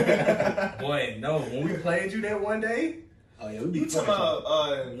 Boy, no, when we played you that one day. Oh yeah, we be You talking about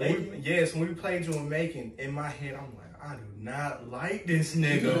Yes, when we played you in Macon, in my head, I'm like, I do not like this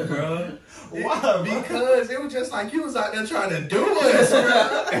nigga, bro. Why, bro? Because it was just like you was out there trying to do us, bro.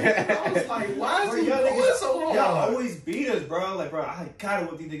 I was like, why is he going so hard? Y'all always beat us, bro. Like, bro, I gotta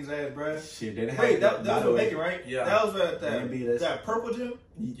whip these niggas' ass, bro. Shit, they didn't Wait, have that was Macon, right? Yeah. That was They beat us. that purple gym?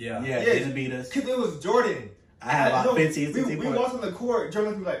 Yeah. Yeah, they didn't beat us. Cause it was Jordan. I had about 15, 16 We points. walked on the court,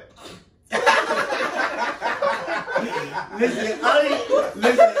 Jordan was like, Listen, I ain't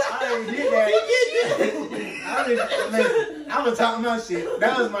did that. I was talking about shit.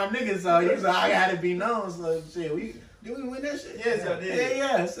 That was my nigga, so he was like, I gotta be known, so shit. Did we win that shit? Yes, y'all did.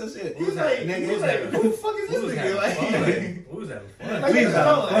 Yeah, so shit. he was like, who the fuck is this nigga? Like, We was having fun. like, We was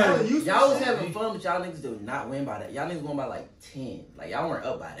having fun. Y'all was having fun, but y'all niggas did not win by that. Y'all niggas won by like 10. Like y'all weren't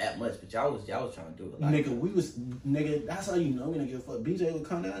up by that much, but y'all was trying to do it. Nigga, that's how you know we didn't give a fuck. BJ would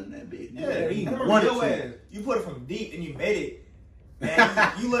come down in that bitch. yeah, he I remember wanted your to. ass. You put it from deep and you made it.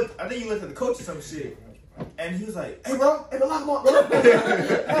 And you looked, I think you looked at the coach or some shit. And he was like, hey, bro, lock him up, bro. I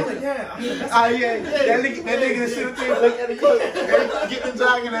was like, yeah. That nigga sit there look at the court, get the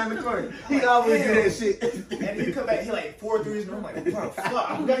jogging on the court. He always do that shit. And he come back, he like 4 threes, and I'm like, bro, fuck,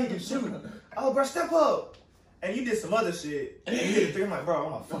 I forgot he can shoot. Oh, bro, step up. And you did some other shit. And you hit a three. I'm like, bro,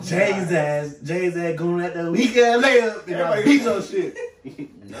 I'm gonna fuck Jay's ass going at the weekend layup and I beat your shit.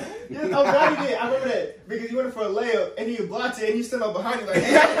 No. Yeah, oh, God, he did. I remember that because he went for a layup and he blocked it and he stood up behind you like,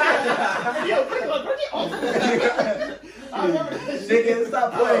 hey, yo, bring it off. I remember that shit. Nigga,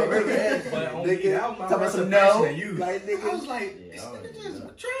 stop playing. Nigga, that was my first impression of you. Like, nigga, I was like, this nigga just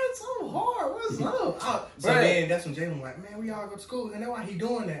trying so hard. What's up? So then that's when Jalen was like, man, we all go to school and that's why he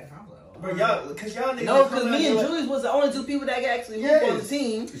doing that. And I was like, bro, y'all niggas. No, because me and Julius was the only 2 people that could actually hoop on the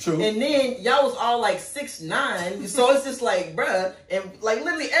team. True. And then y'all was all like 6'9", so it's just like, bruh, and like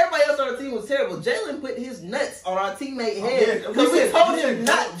literally everybody else on our team was terrible. Jalen put his nuts on our teammate head because we told him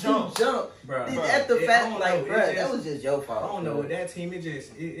not to jump. Bruh, at the fact, like, bruh, just, that was just your fault. I don't know, with that team,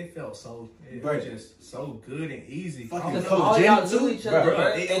 it felt so, it was just so good and easy. Fucking all y'all knew each other,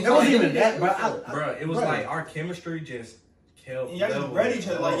 bruh. It wasn't even that, bro. It was like our chemistry just kept. Y'all just read each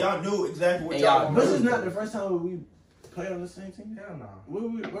other, like y'all knew exactly what y'all. This is not the first time we played on the same team. Hell no. Where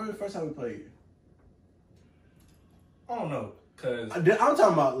was the first time we played? I don't know, cause I'm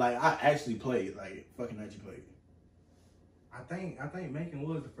talking about like I actually played, like fucking actually played. I think Macon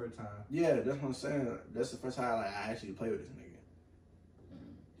was the first time. Yeah, that's what I'm saying. That's the first time like I actually played with this nigga.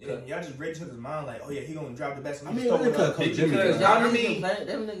 Yeah, y'all just read each other's mind like, oh yeah, he gonna drop the best. I mean, because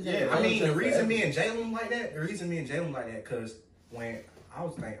the reason me and Jalen like that, cause when I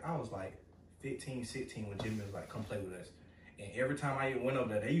was like 15, 16 when Jimmy was like, come play with us. And every time I went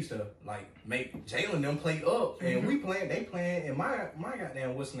over there, they used to like make Jalen them play up, and they playing, and my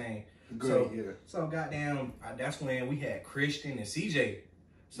goddamn what's name. So goddamn, that's when we had Christian and CJ.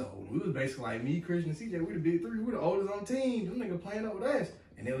 So we was basically like me, Christian, and CJ. We the big three. We the oldest on the team. Them niggas playing up with us,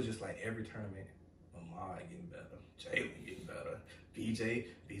 and it was just like every tournament, Lamar getting better, Jalen getting better. BJ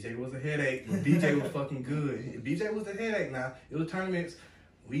was a headache, but BJ was fucking good. If BJ was a headache now. It was tournaments.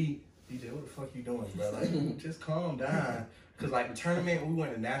 BJ, what the fuck you doing, bro? Like, just calm down. Cause like the tournament, we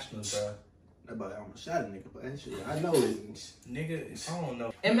went to nationals, bro. That boy almost shot a nigga, but that shit, I know it. Nigga, I don't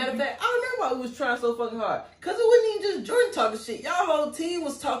know. And matter of fact, I remember why we was trying so fucking hard. Cause it wasn't even just Jordan talking shit. Y'all whole team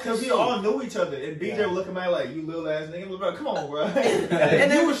was talking shit. Cause we all knew each other. And BJ was looking at me like, you little ass nigga. Bro, come on, bro.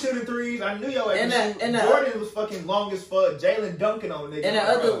 And you was shooting threes. I knew y'all Jordan was fucking long as fuck. Jalen dunking on niggas.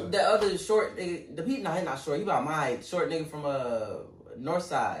 And the other short nigga, he's not short. He about my height. Short nigga from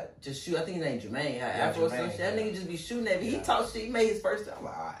Northside. Just shoot. I think his name Jermaine. Afro some shit. That nigga just be shooting at me. He talked shit. He made his first time. I'm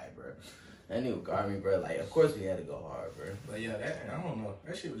like, alright, bro. That nigga guard me, bro. Like, of course we had to go hard, bro. But yeah, I don't know.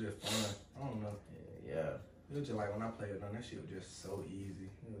 That shit was just fun. I don't know. Yeah. It was just like when I played with them, that shit was just so easy.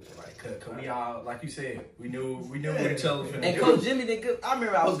 It was just like, cause we all, like you said, we knew what each other was finna do. And Coach Jimmy did good. I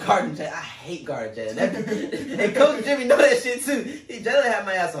remember I was guarding Jay. I hate guarding Jay. And Coach Jimmy know that shit too. He just had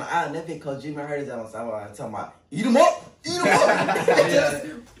my ass on the island. That big Coach Jimmy heard his ass on the sideline talking about, eat him up.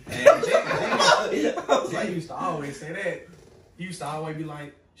 Jay used to always say that. He used to always be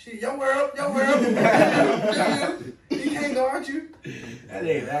like, shit, your world. He can't guard you. That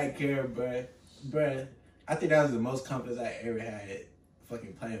ain't that care, bruh. I think that was the most confidence I ever had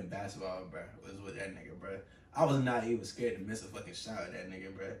fucking playing basketball, bruh, was with that nigga, bruh. I was not even scared to miss a fucking shot with that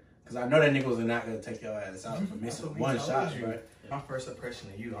nigga, bruh. Cause I know that nigga was not gonna take your ass out for missing one shot, bruh. My first impression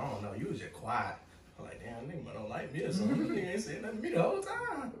of you, I don't know, you was just quiet. I'm like, damn, nigga don't like me or something. Nigga ain't saying nothing to me the whole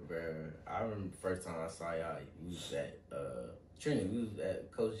time. Bruh, I remember the first time I saw y'all, we was at Trinity, we was at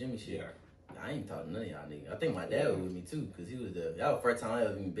Coach Jimmy shit. Yeah. I ain't talking to none of y'all niggas. I think my dad was with me too, cause he was y'all the first time I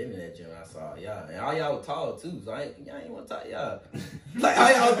ever even been in that gym. I saw y'all, and all y'all were tall too, so y'all ain't want to talk to y'all. Like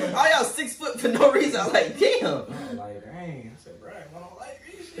all y'all 6 foot for no reason. I was like, damn. I was like, dang. I said, bro, I don't like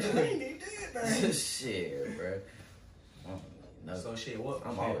me. Shit, I ain't need that, man. Shit, bro. No. So shit, what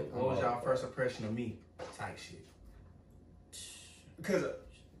was y'all first impression of me? Type shit. Because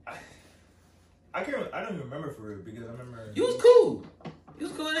I don't even remember for real, because I remember you was cool. You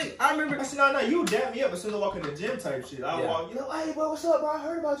was cool, nigga. I remember. I said, no, you dap me up as soon as I walk in the gym type shit. I walk, you know, hey, bro, what's up, bro? I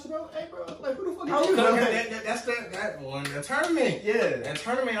heard about you, bro. Hey, bro, like, who the fuck is you? That's that one, the tournament. Yeah. That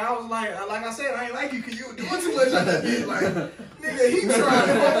tournament, I was like I said, I ain't like you because you were doing too much on that bitch. Like, nigga, he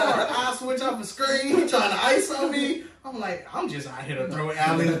trying hard. I switch off the screen. He trying to ice on me. I'm like, I'm just out here to throw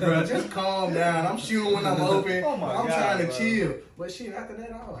alleys, bro. Just calm down. I'm shooting when I'm open. Oh my I'm God, trying to bro. chill. But shit, after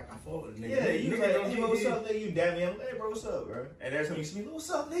that, I was like, I fought with the nigga. Yeah, you nigga, like, hey, what's up, nigga? You dap me up. Hey, bro, what's up, bro? And every time you see me, what's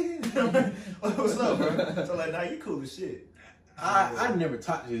up, nigga? What's up, bro? So like, nah, you cool as shit. I never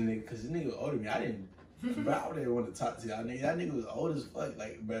talked to this nigga because this nigga was older than me. I didn't want to talk to y'all nigga. That nigga was old as fuck.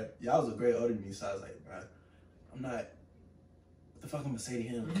 Like, bro, y'all was a grade older than me, so I was like, bro, I'm not. What the fuck I'm gonna say to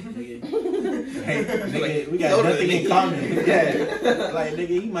him, nigga? Hey, nigga, we got nothing in common. Yeah, like nigga,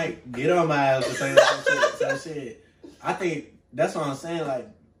 he might get on my ass or say some shit. I think that's what I'm saying. Like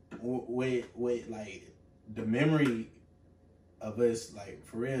with like the memory of us, like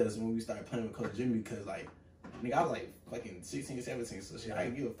for real, is when we started playing with Coach Jimmy. Because like, nigga, I was like fucking 16, 17, so shit. I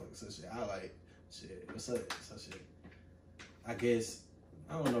didn't give a fuck, so shit. I like shit. What's up? So shit. I guess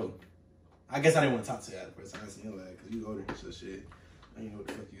I don't know. I guess I didn't want to talk to you at the first time I seen him, because you older, so shit. I didn't know what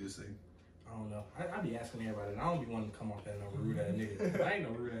the fuck you was saying. I don't know. I be asking everybody, and I don't be wanting to come off as no rude ass nigga. I ain't no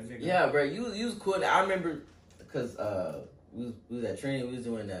rude ass nigga. Yeah, bro, you was cool. I remember because we was at training, we was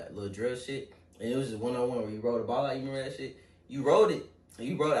doing that little drill shit, and it was just 1-on-1 where you rolled the ball out. You remember that shit? You rolled it. I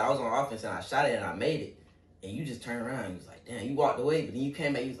was on offense and I shot it and I made it. And you just turned around and you was like, damn, you walked away, but then you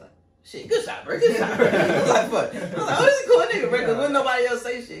came back, you was like, shit, good shot, bro. Good shot, bro. I was like, fuck. I was like, oh, this is a cool nigga, bro. Because when nobody else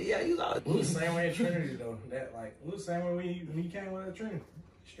say shit, yeah, he was always. We was the same way in Trinity though. We was the same way when you came with Trinity.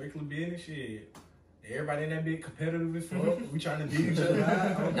 Strictly business shit. Everybody in that big competitive as fuck. We trying to beat each other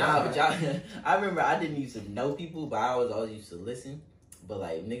out. Nah, but y'all, I remember I didn't used to know people, but I was always used to listen. But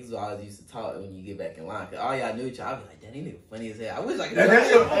like niggas always used to talk when you get back in line. Cause all y'all knew each other. I was like, damn, these niggas funny as hell. I wish I could. I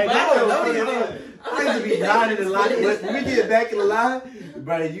used to be nodding in the line, but when we get back in the line,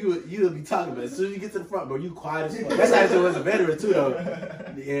 bro, you'll be talking. But as soon as you get to the front, bro, you quiet as fuck. That's actually was a veteran too, though.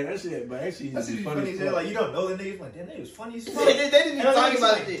 Yeah, that shit. But actually, that's be funny as hell. Like you don't know the niggas. Like damn, they was funny as fuck. They didn't even talk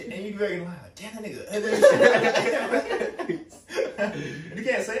about shit. And you get back in the line, like damn, that nigga. You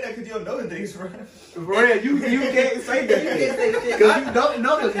can't say that because you don't know the niggas, bro. For real, you can't say that. You can't say shit. Because you don't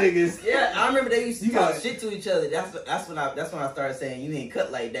know the niggas. Yeah, I remember they used to talk shit to each other. That's when I started saying you ain't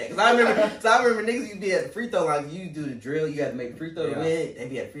cut like that. Cause I remember niggas used to be at the free throw line. You do the drill, you had to make the free throw to win. They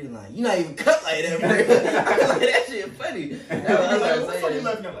be at the free throw line. You not even cut like that, bro. I was like, that shit funny. What the fuck you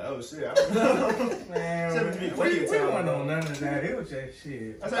left me? I'm like, oh shit. I don't know. Man, we wasn't on none of that. It was just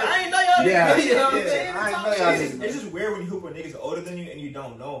shit. I ain't know y'all niggas. You know what I'm saying? I ain't know y'all niggas. It's just weird when you hoop with niggas older than you and you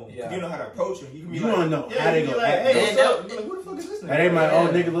don't know them. Yeah. You know how to approach them. You can be you don't know how they go. Like, hey, what's up? Like, who the fuck is this nigga? They might, oh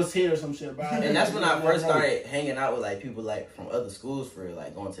nigga, let's hit or some shit, bro. And that's when I first started hanging out with like people like from other schools for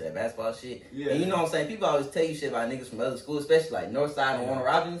like going to that basketball shit. Yeah. And you know what I'm saying? People always tell you shit about niggas from other schools, especially like Northside and Warner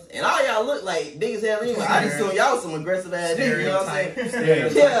Robins. And all y'all look like big as hell anyway. I just assume y'all some aggressive ass niggas, you know what I'm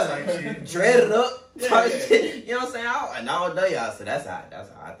saying? Yeah. Dreaded up, type shit. You know what I'm saying? I don't know y'all, so that's how I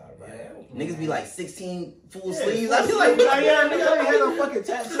thought about it. Niggas be like 16 full sleeves. I feel like, nigga, I ain't had no fucking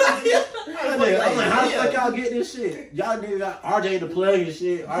tattoos. I'm like, how the fuck y'all get this shit? Y'all niggas got RJ the plug and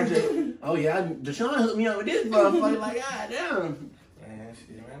shit. RJ, oh yeah, Deshaun hooked me up with this motherfucker. Like, god damn. Man,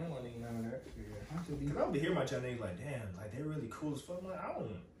 shit, man, I don't want to eat none of that shit. Cause I would hear my y'all niggas like, damn, like they're really cool as fuck. I'm like,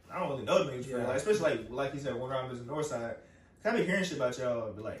 I don't really know the niggas for real. Like, especially like you said, Warner Robins and Northside. I be hearing shit about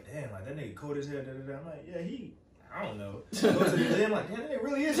y'all, be like, damn, like that nigga cold as hell. I'm like, yeah, I don't know. Go to the gym, like, damn, it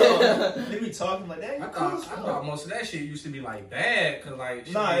really is. They be talking like that. I thought most of that shit used to be like bad, cause like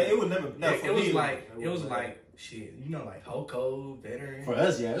shit, nah, it would never. It was like shit, you know, like Hoko, veteran. For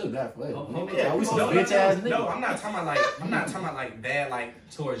us, yeah, it was bad for us. Yeah, we some bitch ass niggas. No, I'm not talking about like bad like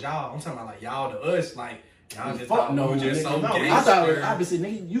towards y'all. I'm talking about like y'all to us, like. Y'all just fuck no, just so I thought it was obviously,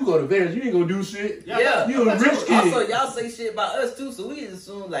 nigga, you go to veterans, you ain't gonna do shit. Yeah. You a rich kid. Also, y'all say shit about us too, so we just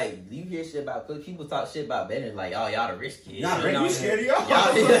assume like you hear shit about people talk shit about veterans, like, oh, y'all the rich kids. Y'all scared of y'all.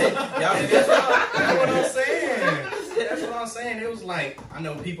 That's what I'm saying. That's what I'm saying. It was like, I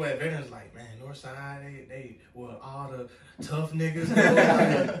know people at veterans like, man, Northside, they were all the tough niggas.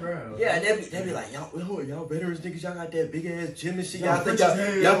 Like, bro. Yeah, they be like, y'all veterans niggas, y'all got that big ass gym and shit. Y'all think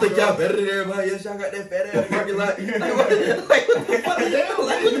y'all better than everybody else. Y'all got that fat ass parking lot. Like what the fuck is that?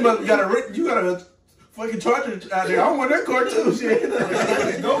 Like, you got a fucking charger out there. I want that car too. Shit.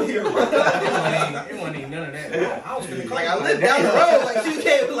 Go here. It wasn't even none of that. I was like, I live down the road. Like, you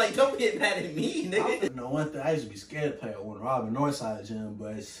can't like, don't get mad at me, nigga. No, one thing I used to be scared to play at Warner Robins Northside gym,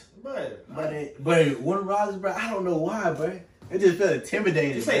 but Warner Robins, bro, I don't know why, bro. It just felt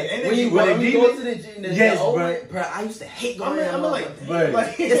intimidating. When you go to the gym, yes, bro. I used to hate going there. I'm like,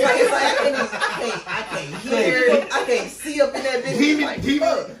 it's like I can't hear, I can't see up in that bitch.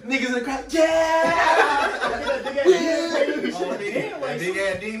 Demon, niggas in the crowd, yeah. Big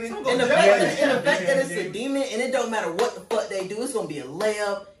ass demon. And the fact that it's a demon, and it don't matter what the fuck they do, it's gonna be a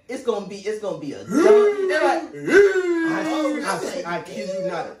layup. It's gonna be a dunk. They're like, I kid you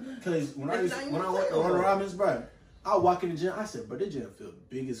not, because when I went to Warner Robins, bro. I walk in the gym, I said, bro, this gym feel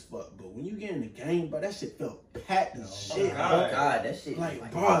big as fuck. But when you get in the game, bro, that shit felt packed as shit. Oh, God, that shit.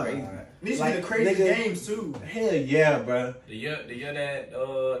 Like bro. These are the crazy games, too. Hell yeah, bro. The year that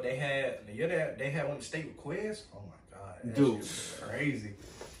they had went to state with Quiz. Oh, my God. That dude. shit was crazy.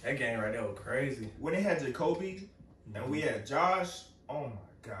 That game right there was crazy. When they had Jacoby and we had Josh, oh my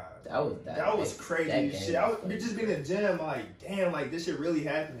god. That was crazy as shit. We just been in the gym like, damn, like this shit really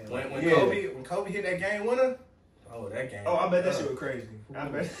happening. When Kobe hit that game winner, that game. Oh, I bet that shit was crazy. I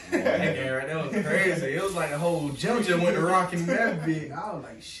bet. That game right there was crazy. It was like a whole gym just went to rocking that big. I was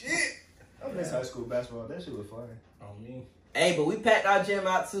like, shit. I miss high school basketball. That shit was fun. On me. Hey, but we packed our gym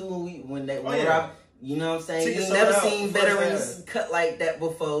out too when you know what I'm saying? Tickets You ain't never sold out seen veterans cut like that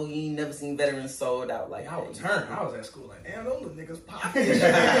before. You ain't never seen veterans sold out like that. I was turned. I was at school like, damn, those little niggas popping.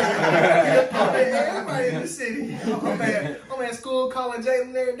 Everybody in the city. I'm at school calling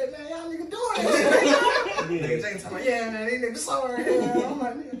Jalen every day, man, y'all niggas doing that. Niggas Jalen talking about, yeah, man, these niggas sorry. I'm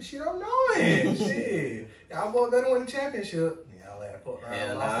like, nigga, shit, I'm knowing. Shit. Y'all boy better win the championship. Y'all had put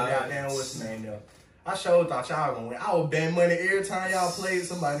around. Lost the goddamn what's the name though. I sure thought y'all gonna win. I was betting money every time y'all played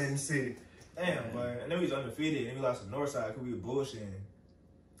somebody in the city. Damn, boy. And then we was undefeated, and we lost to Northside because we were bullshitting.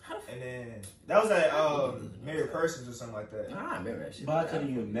 And then that was at Mary Persons or something like that. Nah, I remember that shit. But I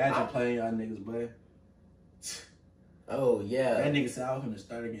couldn't even imagine playing y'all niggas, boy. Oh yeah. That nigga said I was gonna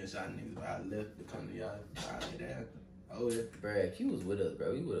start against y'all niggas, but I left to come to y'all. Oh yeah. Bruh, if he was with us,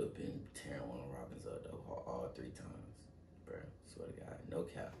 bro, we would have been tearing one of Robbins up though all 3 times. Bruh, swear to God, no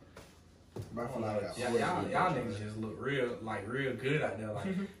cap. Y'all niggas just look real good out there.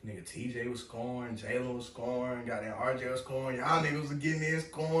 Like nigga TJ was scoring, Jalen was scoring, goddamn RJ was scoring, y'all niggas was getting in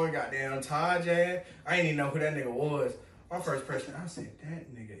scoring, goddamn Tajay. I ain't even know who that nigga was. My first impression, I said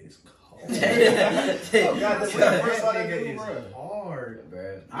that nigga is cold. That nigga is hard.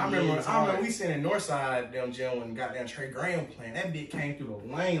 Bruh. I remember we sitting in Northside them gym when goddamn Trey Graham playing. That bitch came through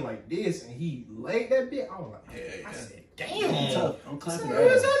the lane like this and he laid that bitch. I was like, yeah. I said, damn. I'm clapping that. Who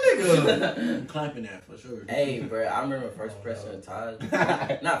is that nigga? I'm clapping that for sure. Hey, bro, I remember first impression of Taj.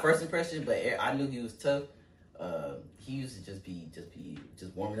 Not first impression, but I knew he was tough. He used to just be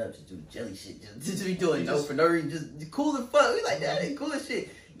warming up, just do jelly shit, just be doing for no reason, just cool as fuck. We like that ain't cool as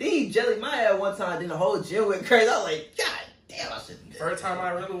shit. Then he jellied my ass one time, then the whole gym went crazy. I was like, God damn, I shouldn't do that. First time I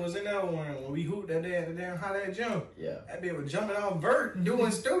really was in there when we hooped that damn hot ass jump. Yeah. That bitch was jumping off vert,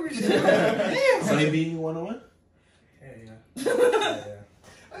 doing stupid shit. Damn. So he beat you 1-on-1?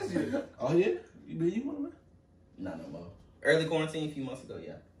 Yeah. Oh yeah? You beat you 1-on-1? Not no more. Early quarantine a few months ago,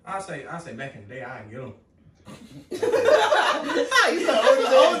 yeah. I say back in the day I get them. You said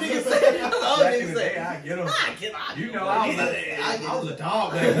old niggas say. Back in the day I get them. You know I was a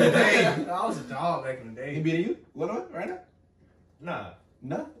dog back in the day. I was a dog back in the day. He beat you? 1-on-1 right now? Nah.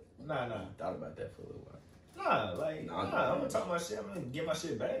 Thought about that for a little while. I'm gonna talk my shit. I'm gonna get my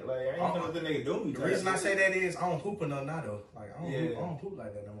shit back. Like, I ain't gonna let the nigga do me. The reason I say that is I don't hoop enough now though. Like I don't hoop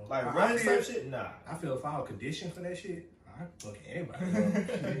like that no more. Like running type shit? Nah. I feel if I was conditioned for that shit, I fuck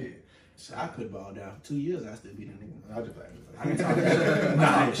anybody. So I could ball down for 2 years. I still beat a nigga. I'll just play. I be talking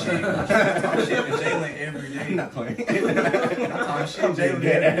shit. I talk shit to Jalen every day. I'm not playing. I talk shit to Jalen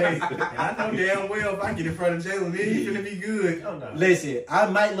every day. And I know damn well if I get in front of Jalen, then he finna be good. Oh, no. Listen, I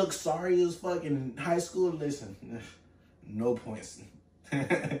might look sorry as fuck in high school. Listen, no points.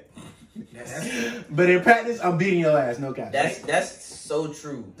 But in practice, I'm beating your ass. No cap. That's so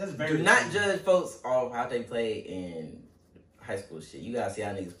true. That's very Do not true. judge folks off how they play in high school shit. You gotta see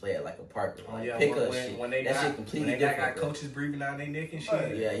how niggas play at like a park. Like pick up shit. That shit completely different. Got coaches breathing out their neck and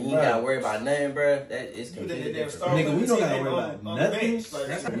shit. Yeah, you ain't gotta worry about nothing, bro. That is completely different. Nigga, we don't gotta worry about nothing.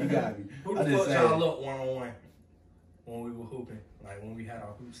 That's how you gotta be. Who the fuck y'all up 1-on-1 when we were hooping? Like when we had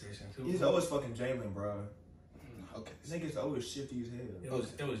our hoop sessions. He's always fucking Jalen, bro. Okay. Niggas always shifty as hell.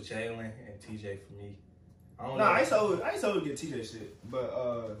 It was Jalen and TJ for me. I used to always get TJ shit, but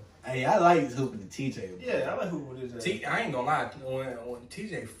hey, I like hooping the TJ. Yeah, I like hooping with his ass. I ain't gonna lie, when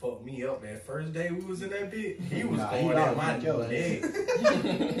TJ fucked me up that first day we was in that bit, he was going at my neck.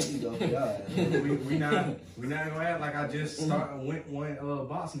 We not gonna act like I just went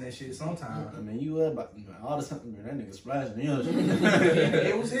boxing that shit sometime. I mean, you were about all the something, man. That nigga splashing.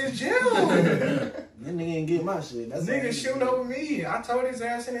 It was his gym. That nigga ain't get my shit. That's nigga shooting over me. I told his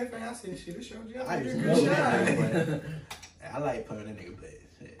ass in that thing. I said, shit, it's your gym. I just know that. I like putting that nigga play.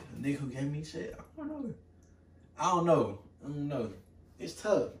 Shit. The nigga who gave me shit, I don't know. It's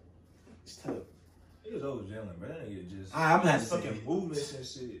tough. He was always Jalen, bro. That nigga just I'm gonna have to fucking say movements and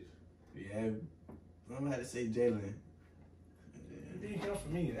shit. Yeah, I'm gonna have to say Jalen. It didn't help for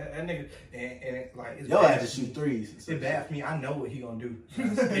me. That nigga, and it, like, it's yo bad had to shoot threes. It's bad for me. I know what he gonna do.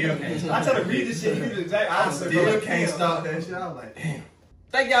 I try to read this shit. He was exactly I opposite. still can't stop that shit. I was like, damn.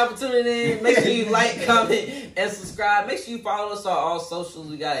 Thank y'all for tuning in. Make sure you like, comment, and subscribe. Make sure you follow us on all socials.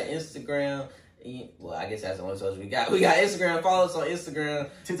 We got Instagram. Well, I guess that's the only social we got. We got Instagram. Follow us on Instagram.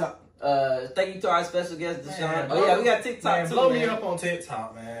 TikTok. Thank you to our special guest, Deshaun. Man, Oh yeah, we got TikTok man, too. blow man. me up on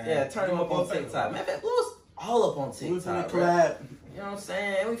TikTok, man. Yeah, turn him up on TikTok. Man, blow us all up on We TikTok. finna Bro. collab. You know what I'm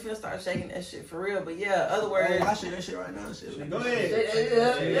saying? We finna start shaking that shit for real. But yeah, other words. Hey, I shake that shit right now. Shit. Go ahead.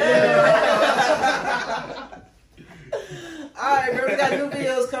 Alright, bro. We got new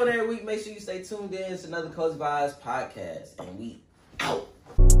videos coming every week. Make sure you stay tuned in. It's another Cozyy Vibes podcast. And we out.